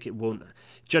 and I think it won't...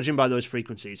 Judging by those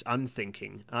frequencies, I'm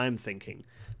thinking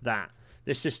that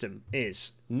this system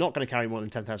is not going to carry more than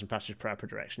 10,000 passengers per hour per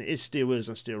direction. It is steel wheels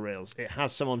on steel rails. It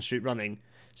has some on-street running.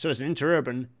 So as an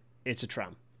interurban, it's a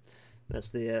tram.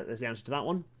 That's the answer to that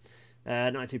one.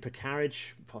 93 per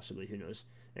carriage, possibly, who knows.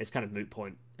 It's kind of moot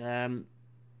point.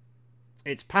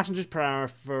 It's passengers per hour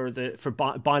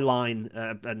by line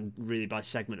and really by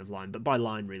segment of line, but by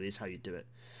line really is how you do it.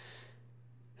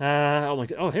 Oh my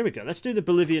god! Oh, here we go. Let's do the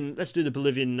Bolivian. Let's do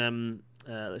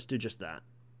just that.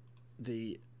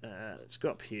 Let's go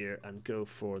up here and go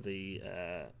for the.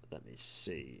 Let me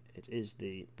see. It is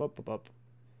the.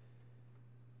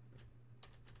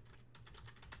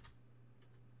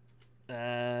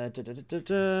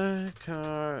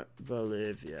 Car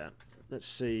Bolivia. Let's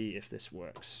see if this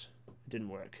works. It didn't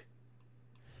work.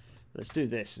 Let's do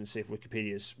this and see if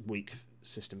Wikipedia's weak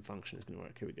system function is going to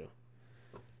work. Here we go.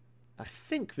 I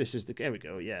think this is the... There we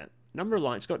go, yeah. Number of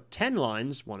lines. It's got 10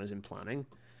 lines. One is in planning.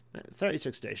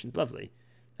 36 stations. Lovely.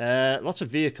 Lots of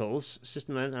vehicles.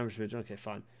 System length, average speed. Okay,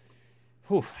 fine.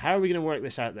 Whew, how are we going to work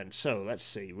this out then? So, let's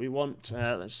see. We want...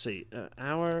 let's see.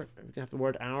 Hour. We're going to have the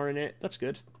word hour in it. That's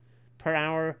good. Per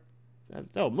hour.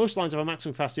 Most lines have a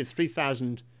maximum capacity of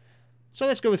 3,000... So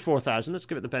let's go with 4,000. Let's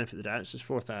give it the benefit of the doubt. It's just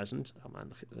 4,000. Oh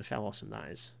man, look how awesome that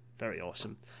is. Very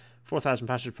awesome. 4,000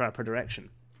 passengers per hour per direction.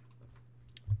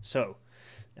 So,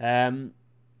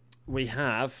 we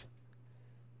have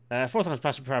 4,000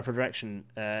 passengers per hour per direction.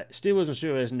 Steel wheels and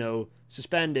steel rails, no.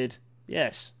 Suspended,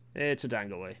 yes. It's a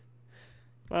dangleway.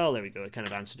 Well, there we go. It kind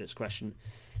of answered its question.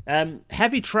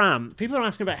 Heavy tram. People are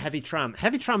asking about heavy tram.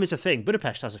 Heavy tram is a thing.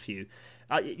 Budapest has a few.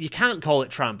 You can't call it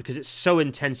tram because it's so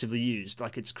intensively used.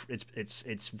 Like it's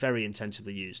very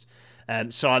intensively used.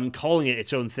 So I'm calling it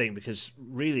its own thing because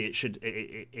really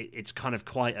it's kind of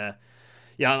quite a...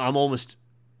 Yeah, I'm almost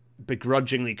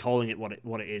begrudgingly calling it what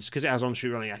it is because it has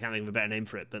on-street running. I can't think of a better name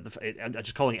for it, but I'm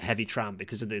just calling it heavy tram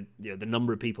because of the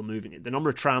number of people moving it, the number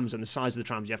of trams and the size of the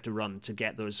trams you have to run to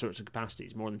get those sorts of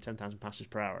capacities, more than 10,000 passengers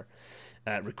per hour,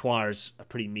 requires a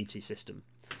pretty meaty system.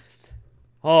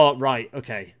 Oh right,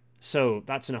 okay. So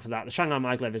that's enough of that. The Shanghai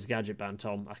maglev is a gadget ban,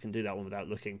 Tom. I can do that one without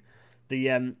looking. The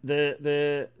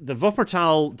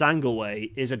Wuppertal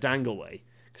dangleway is a dangleway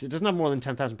because it doesn't have more than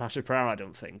 10,000 passengers per hour, I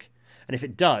don't think. And if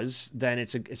it does, then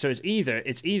it's either a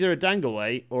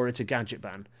dangleway or it's a gadget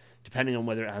ban, depending on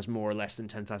whether it has more or less than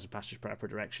 10,000 passengers per hour per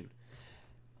direction.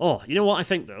 Oh, you know what I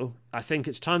think though? I think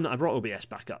it's time that I brought OBS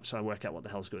back up so I work out what the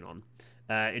hell's going on.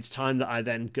 It's time that I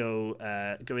then go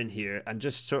in here and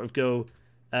just sort of go.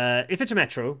 If it's a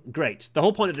metro, great. The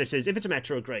whole point of this is if it's a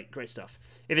metro, great stuff.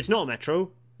 If it's not a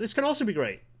metro, this can also be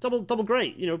great. Double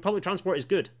great. You know, public transport is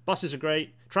good. Buses are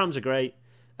great. Trams are great.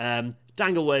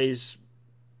 Dangleways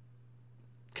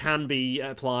can be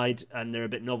applied, and they're a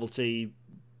bit novelty,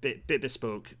 bit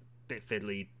bespoke, bit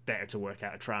fiddly. Better to work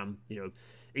out a tram. You know,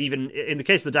 even in the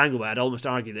case of the dangleway, I'd almost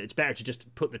argue that it's better to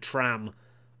just put the tram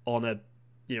on a.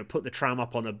 You know, put the tram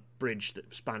up on a bridge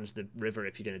that spans the river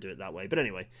if you're going to do it that way. But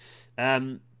anyway,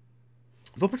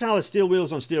 Wuppertal has steel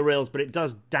wheels on steel rails, but it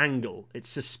does dangle. It's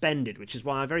suspended, which is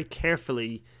why I very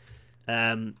carefully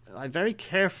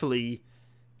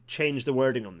changed the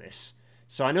wording on this.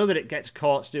 So I know that it gets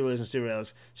caught steel wheels and steel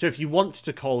rails. So if you want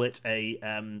to call it a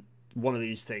one of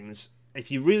these things, if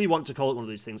you really want to call it one of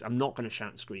these things, I'm not going to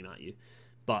shout and scream at you.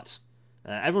 But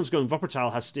everyone's going,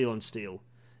 Wuppertal has steel on steel.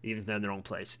 Even if they're in the wrong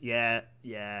place. Yeah.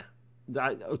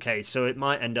 Okay, so it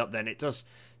might end up then. It does,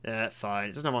 fine.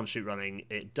 It doesn't have on-street running.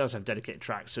 It does have dedicated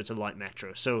tracks, so it's a light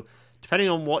metro. So depending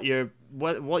on what your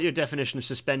definition of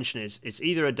suspension is, it's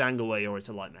either a dangleway or it's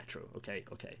a light metro. Okay,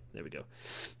 there we go.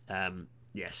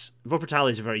 Yes, Wuppertal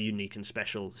is a very unique and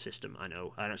special system, I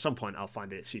know. And at some point I'll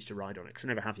find an excuse to ride on it, because I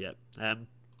never have yet.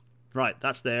 Right,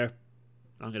 that's there.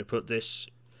 I'm going to put this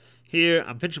here.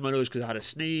 I'm pinching my nose because I had a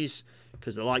sneeze,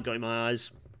 because the light got in my eyes.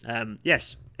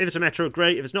 Yes, if it's a metro,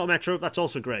 great. If it's not a metro, that's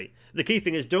also great. The key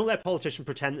thing is don't let politicians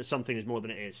pretend that something is more than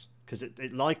it is, because the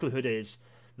likelihood is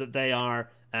that they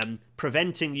are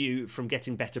preventing you from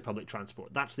getting better public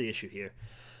transport. That's the issue here.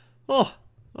 Oh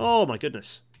my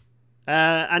goodness.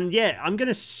 And yeah, I'm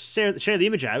gonna share the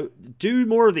image out. Do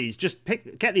more of these. Just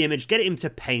get the image, get it into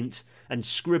Paint, and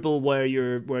scribble where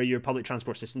your public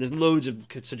transport system. There's loads of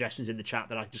suggestions in the chat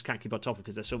that I just can't keep on top of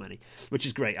because there's so many, which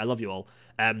is great. I love you all.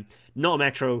 Not a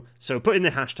metro, so put in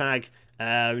the hashtag.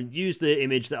 Use the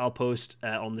image that I'll post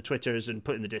on the Twitters and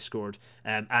put in the Discord,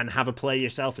 and have a play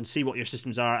yourself and see what your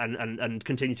systems are, and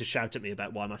continue to shout at me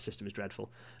about why my system is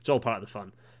dreadful. It's all part of the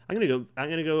fun. I'm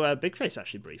gonna go big face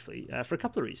actually briefly for a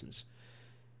couple of reasons.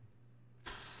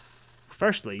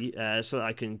 Firstly, so that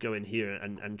I can go in here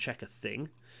and check a thing.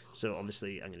 So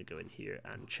obviously I'm going to go in here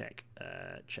and check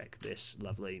this.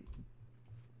 Lovely.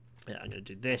 Yeah, I'm going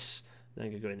to do this. Then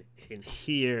I'm going to go in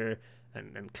here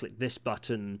and click this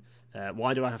button.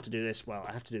 Why do I have to do this? Well,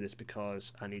 I have to do this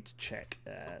because I need to check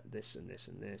this and this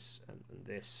and this and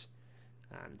this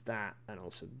and that, and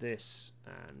also this,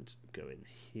 and go in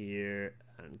here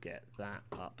and get that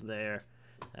up there.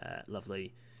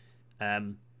 Lovely.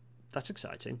 That's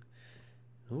exciting.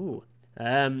 Oh,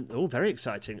 very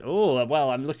exciting. Oh, well,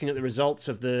 I'm looking at the results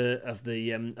of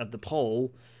the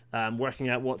poll, working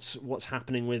out what's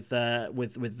happening with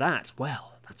that.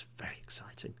 Well, that's very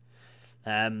exciting.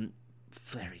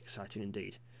 Very exciting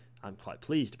indeed. I'm quite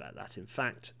pleased about that. In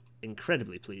fact,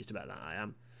 incredibly pleased about that. I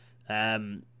am.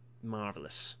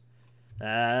 Marvelous.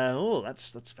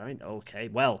 That's very okay.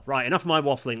 Well, right, enough of my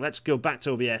waffling. Let's go back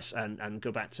to OBS and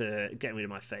go back to getting rid of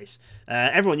my face.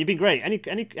 Everyone, you've been great.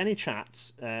 Any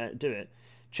chats? Do it.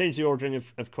 Change the ordering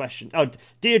of questions. Oh,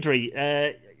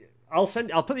 Deirdre, I'll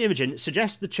put the image in.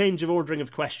 Suggest the change of ordering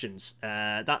of questions.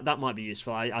 That might be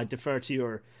useful. I defer to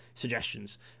your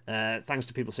suggestions. Thanks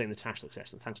to people saying the tash looks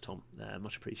excellent. Thanks, Tom.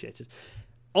 Much appreciated.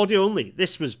 Audio only.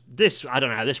 This I don't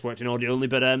know how this worked in audio only,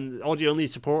 but audio only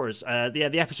supporters.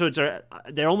 The episodes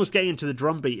they're almost getting into the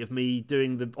drumbeat of me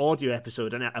doing the audio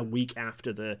episode and a week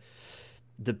after the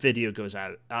video goes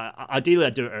out. Ideally,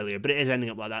 I'd do it earlier, but it is ending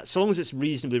up like that. So long as it's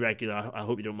reasonably regular, I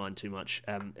hope you don't mind too much.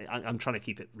 I'm trying to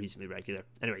keep it reasonably regular.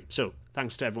 Anyway, so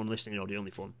thanks to everyone listening in audio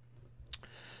only form.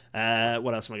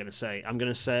 What else am I going to say? I'm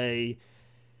going to say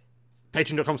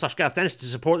patreon.com/GarethDennis to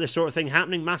support this sort of thing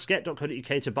happening.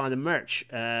 Masket.co.uk to buy the merch.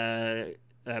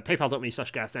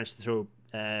 PayPal.me/GarethDennis to throw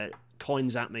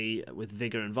coins at me with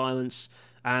vigour and violence.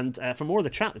 And for more of the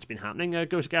chat that's been happening, go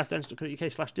to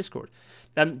GarethDennis.co.uk/Discord.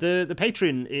 The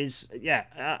Patreon is,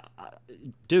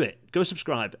 do it. Go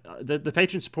subscribe. The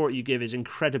Patreon support you give is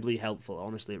incredibly helpful.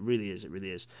 Honestly, it really is. It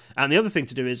really is. And the other thing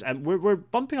to do is we're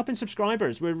bumping up in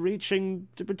subscribers. We're reaching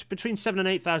between 7,000 and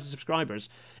 8,000 subscribers.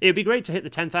 It would be great to hit the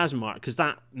 10,000 mark because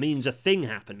that means a thing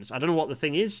happens. I don't know what the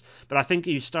thing is, but I think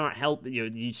you start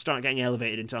getting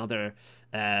elevated into other.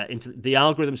 Into the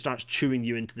algorithm starts chewing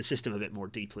you into the system a bit more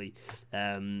deeply.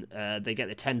 They get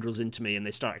the tendrils into me and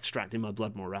they start extracting my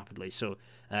blood more rapidly. So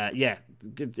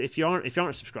if you aren't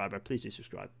a subscriber, please do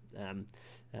subscribe.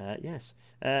 Yes.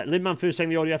 Lynn Manfu saying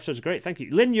the audio episodes are great. Thank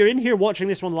you, Lynn. You're in here watching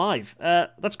this one live.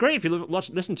 That's great if you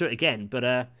listen to it again.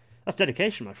 But that's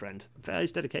dedication, my friend. That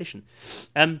is dedication.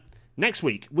 Next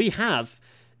week we have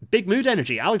Big Mood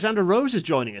Energy. Alexander Rose is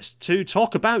joining us to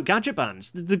talk about gadget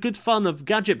bands. The good fun of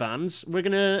gadget bands. We're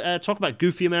going to talk about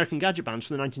goofy American gadget bands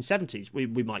from the 1970s. We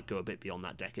might go a bit beyond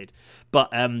that decade.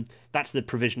 But that's the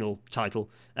provisional title.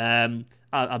 I'm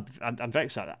very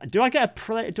excited. Do I get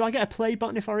a play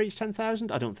button if I reach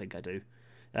 10,000? I don't think I do.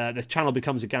 The channel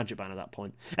becomes a gadget band at that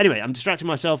point. Anyway, I'm distracting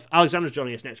myself. Alexander's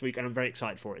joining us next week, and I'm very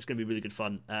excited for it. It's going to be really good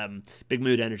fun. Big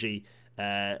Mood Energy.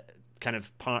 Kind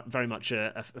of very much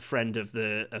a friend of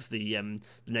the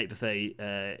Nate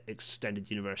Bethea extended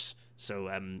universe. So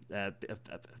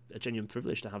a genuine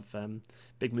privilege to have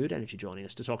Big Mood Energy joining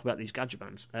us to talk about these gadget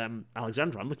bands.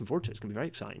 Alexander, I'm looking forward to it. It's going to be very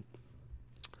exciting.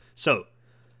 So,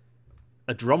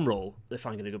 a drum roll. If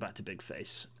I'm going to go back to Big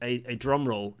Face, a drum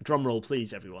roll,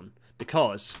 please, everyone,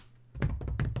 because.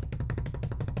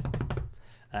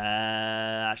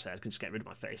 Actually, I can just get rid of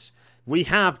my face. We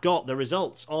have got the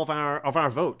results of our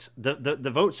vote.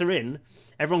 The votes are in.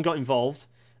 Everyone got involved.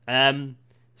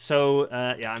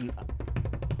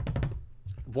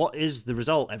 What is the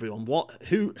result, everyone?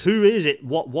 Who is it?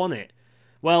 What won it?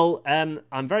 Well,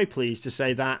 I'm very pleased to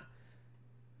say that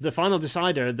the final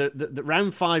decider, the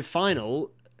round 5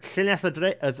 final,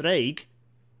 Llynedd Ddraig.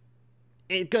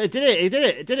 It did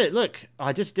it. Look,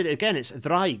 I just did it again. It's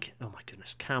Ddraig. Oh my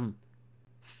goodness, Cam.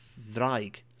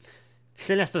 Ddraig.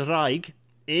 Llynedd Ddraig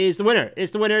is the winner.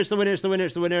 It's the winner.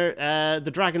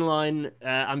 The Dragon Line.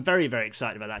 I'm very, very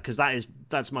excited about that because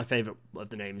that's my favourite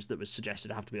of the names that was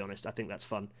suggested. I have to be honest. I think that's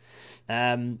fun.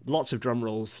 Lots of drum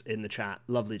rolls in the chat.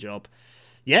 Lovely job.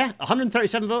 Yeah,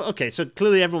 137 votes. Okay, so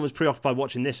clearly everyone was preoccupied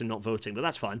watching this and not voting, but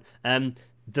that's fine.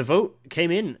 the vote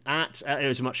came in at it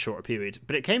was a much shorter period,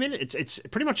 but it came in. It's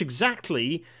pretty much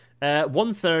exactly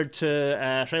 1/3 to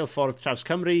Rhail Ffordd Traws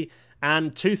Cymru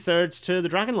and 2/3 to the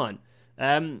Dragon Line.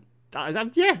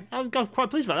 Yeah, I'm quite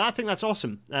pleased about that. I think that's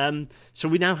awesome. So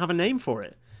we now have a name for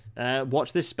it.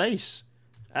 Watch this space.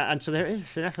 And so there it is,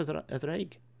 Llanelli y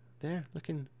Ddraig. There,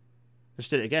 looking. Let's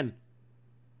do it again.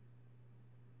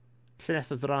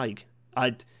 Llanelli y Ddraig.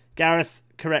 Gareth,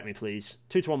 correct me, please.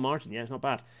 2-1 margin. Yeah, it's not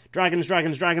bad. Dragons. I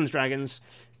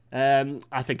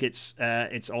think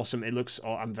it's awesome. It looks.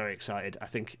 Oh, I'm very excited. I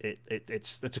think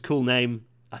it's a cool name.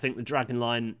 I think the Dragon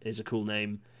Line is a cool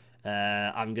name.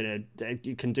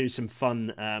 You can do some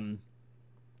fun.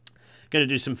 Going to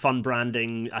do some fun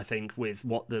branding. I think with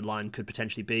what the line could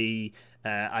potentially be.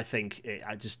 I think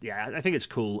it's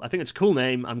cool. I think it's a cool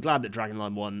name. I'm glad that Dragon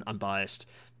Line won. I'm biased,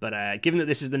 but given that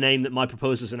this is the name that my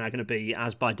proposals are now going to be,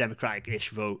 as by democratic-ish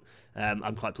vote,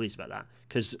 I'm quite pleased about that,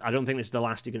 because I don't think this is the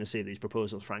last you're going to see of these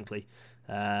proposals, frankly.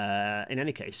 In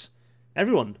any case,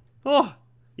 everyone. Oh,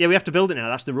 yeah, we have to build it now.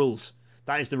 That's the rules.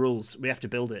 That is the rules. We have to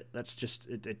build it. That's just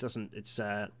it doesn't. It's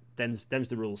them's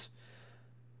the rules.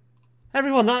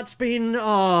 Everyone, that's been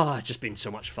just been so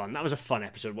much fun. That was a fun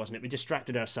episode, wasn't it? We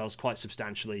distracted ourselves quite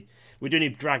substantially. We do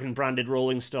need dragon branded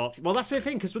rolling stock. Well, that's the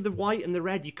thing, because with the white and the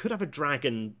red, you could have a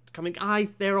dragon coming.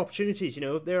 There are opportunities.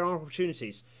 There are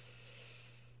opportunities.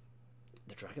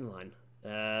 The Dragon Line.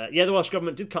 Yeah, the Welsh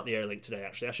Government did cut the airlink today,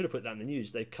 actually. I should have put that in the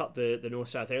news. They cut the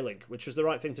North-South airlink, which was the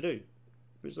right thing to do.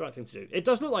 It was the right thing to do. It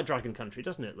does look like Dragon Country,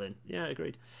 doesn't it, Lynn? Yeah,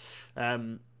 agreed.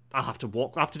 I'll have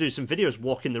to do some videos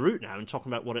walking the route now and talking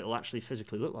about what it'll actually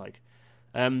physically look like.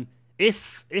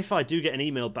 If I do get an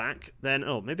email back, then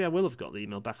maybe I will have got the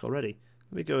email back already.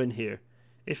 Let me go in here.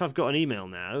 If I've got an email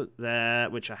now,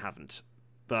 which I haven't,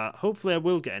 but hopefully I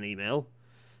will get an email.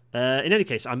 In any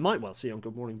case, I might well see you on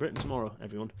Good Morning Britain tomorrow,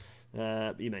 everyone.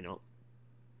 But you may not.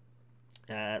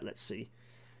 Let's see.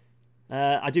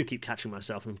 I do keep catching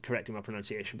myself and correcting my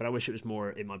pronunciation, but I wish it was more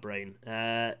in my brain.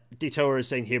 Detour is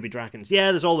saying, here be dragons.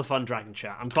 Yeah, there's all the fun dragon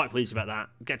chat. I'm quite pleased about that.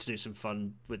 Get to do some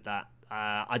fun with that.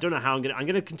 I don't know how I'm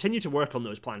gonna continue to work on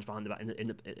those plans behind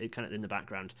in the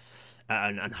background,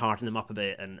 and harden them up a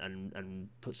bit and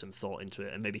put some thought into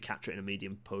it, and maybe capture it in a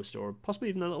Medium post, or possibly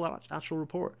even a little actual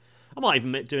report. I might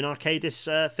even do an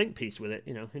Arcadis think piece with it.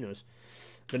 Who knows?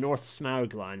 The North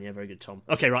Smaug line. Yeah, very good, Tom.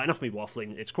 Okay, right, enough of me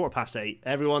waffling. It's 8:15.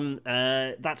 Everyone,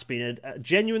 that's been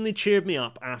genuinely cheered me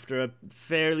up after a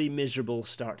fairly miserable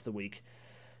start to the week.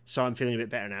 So I'm feeling a bit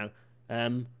better now.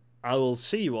 I will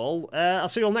see you all. I'll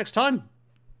see you all next time.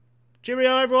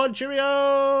 Cheerio, everyone.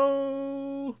 Cheerio!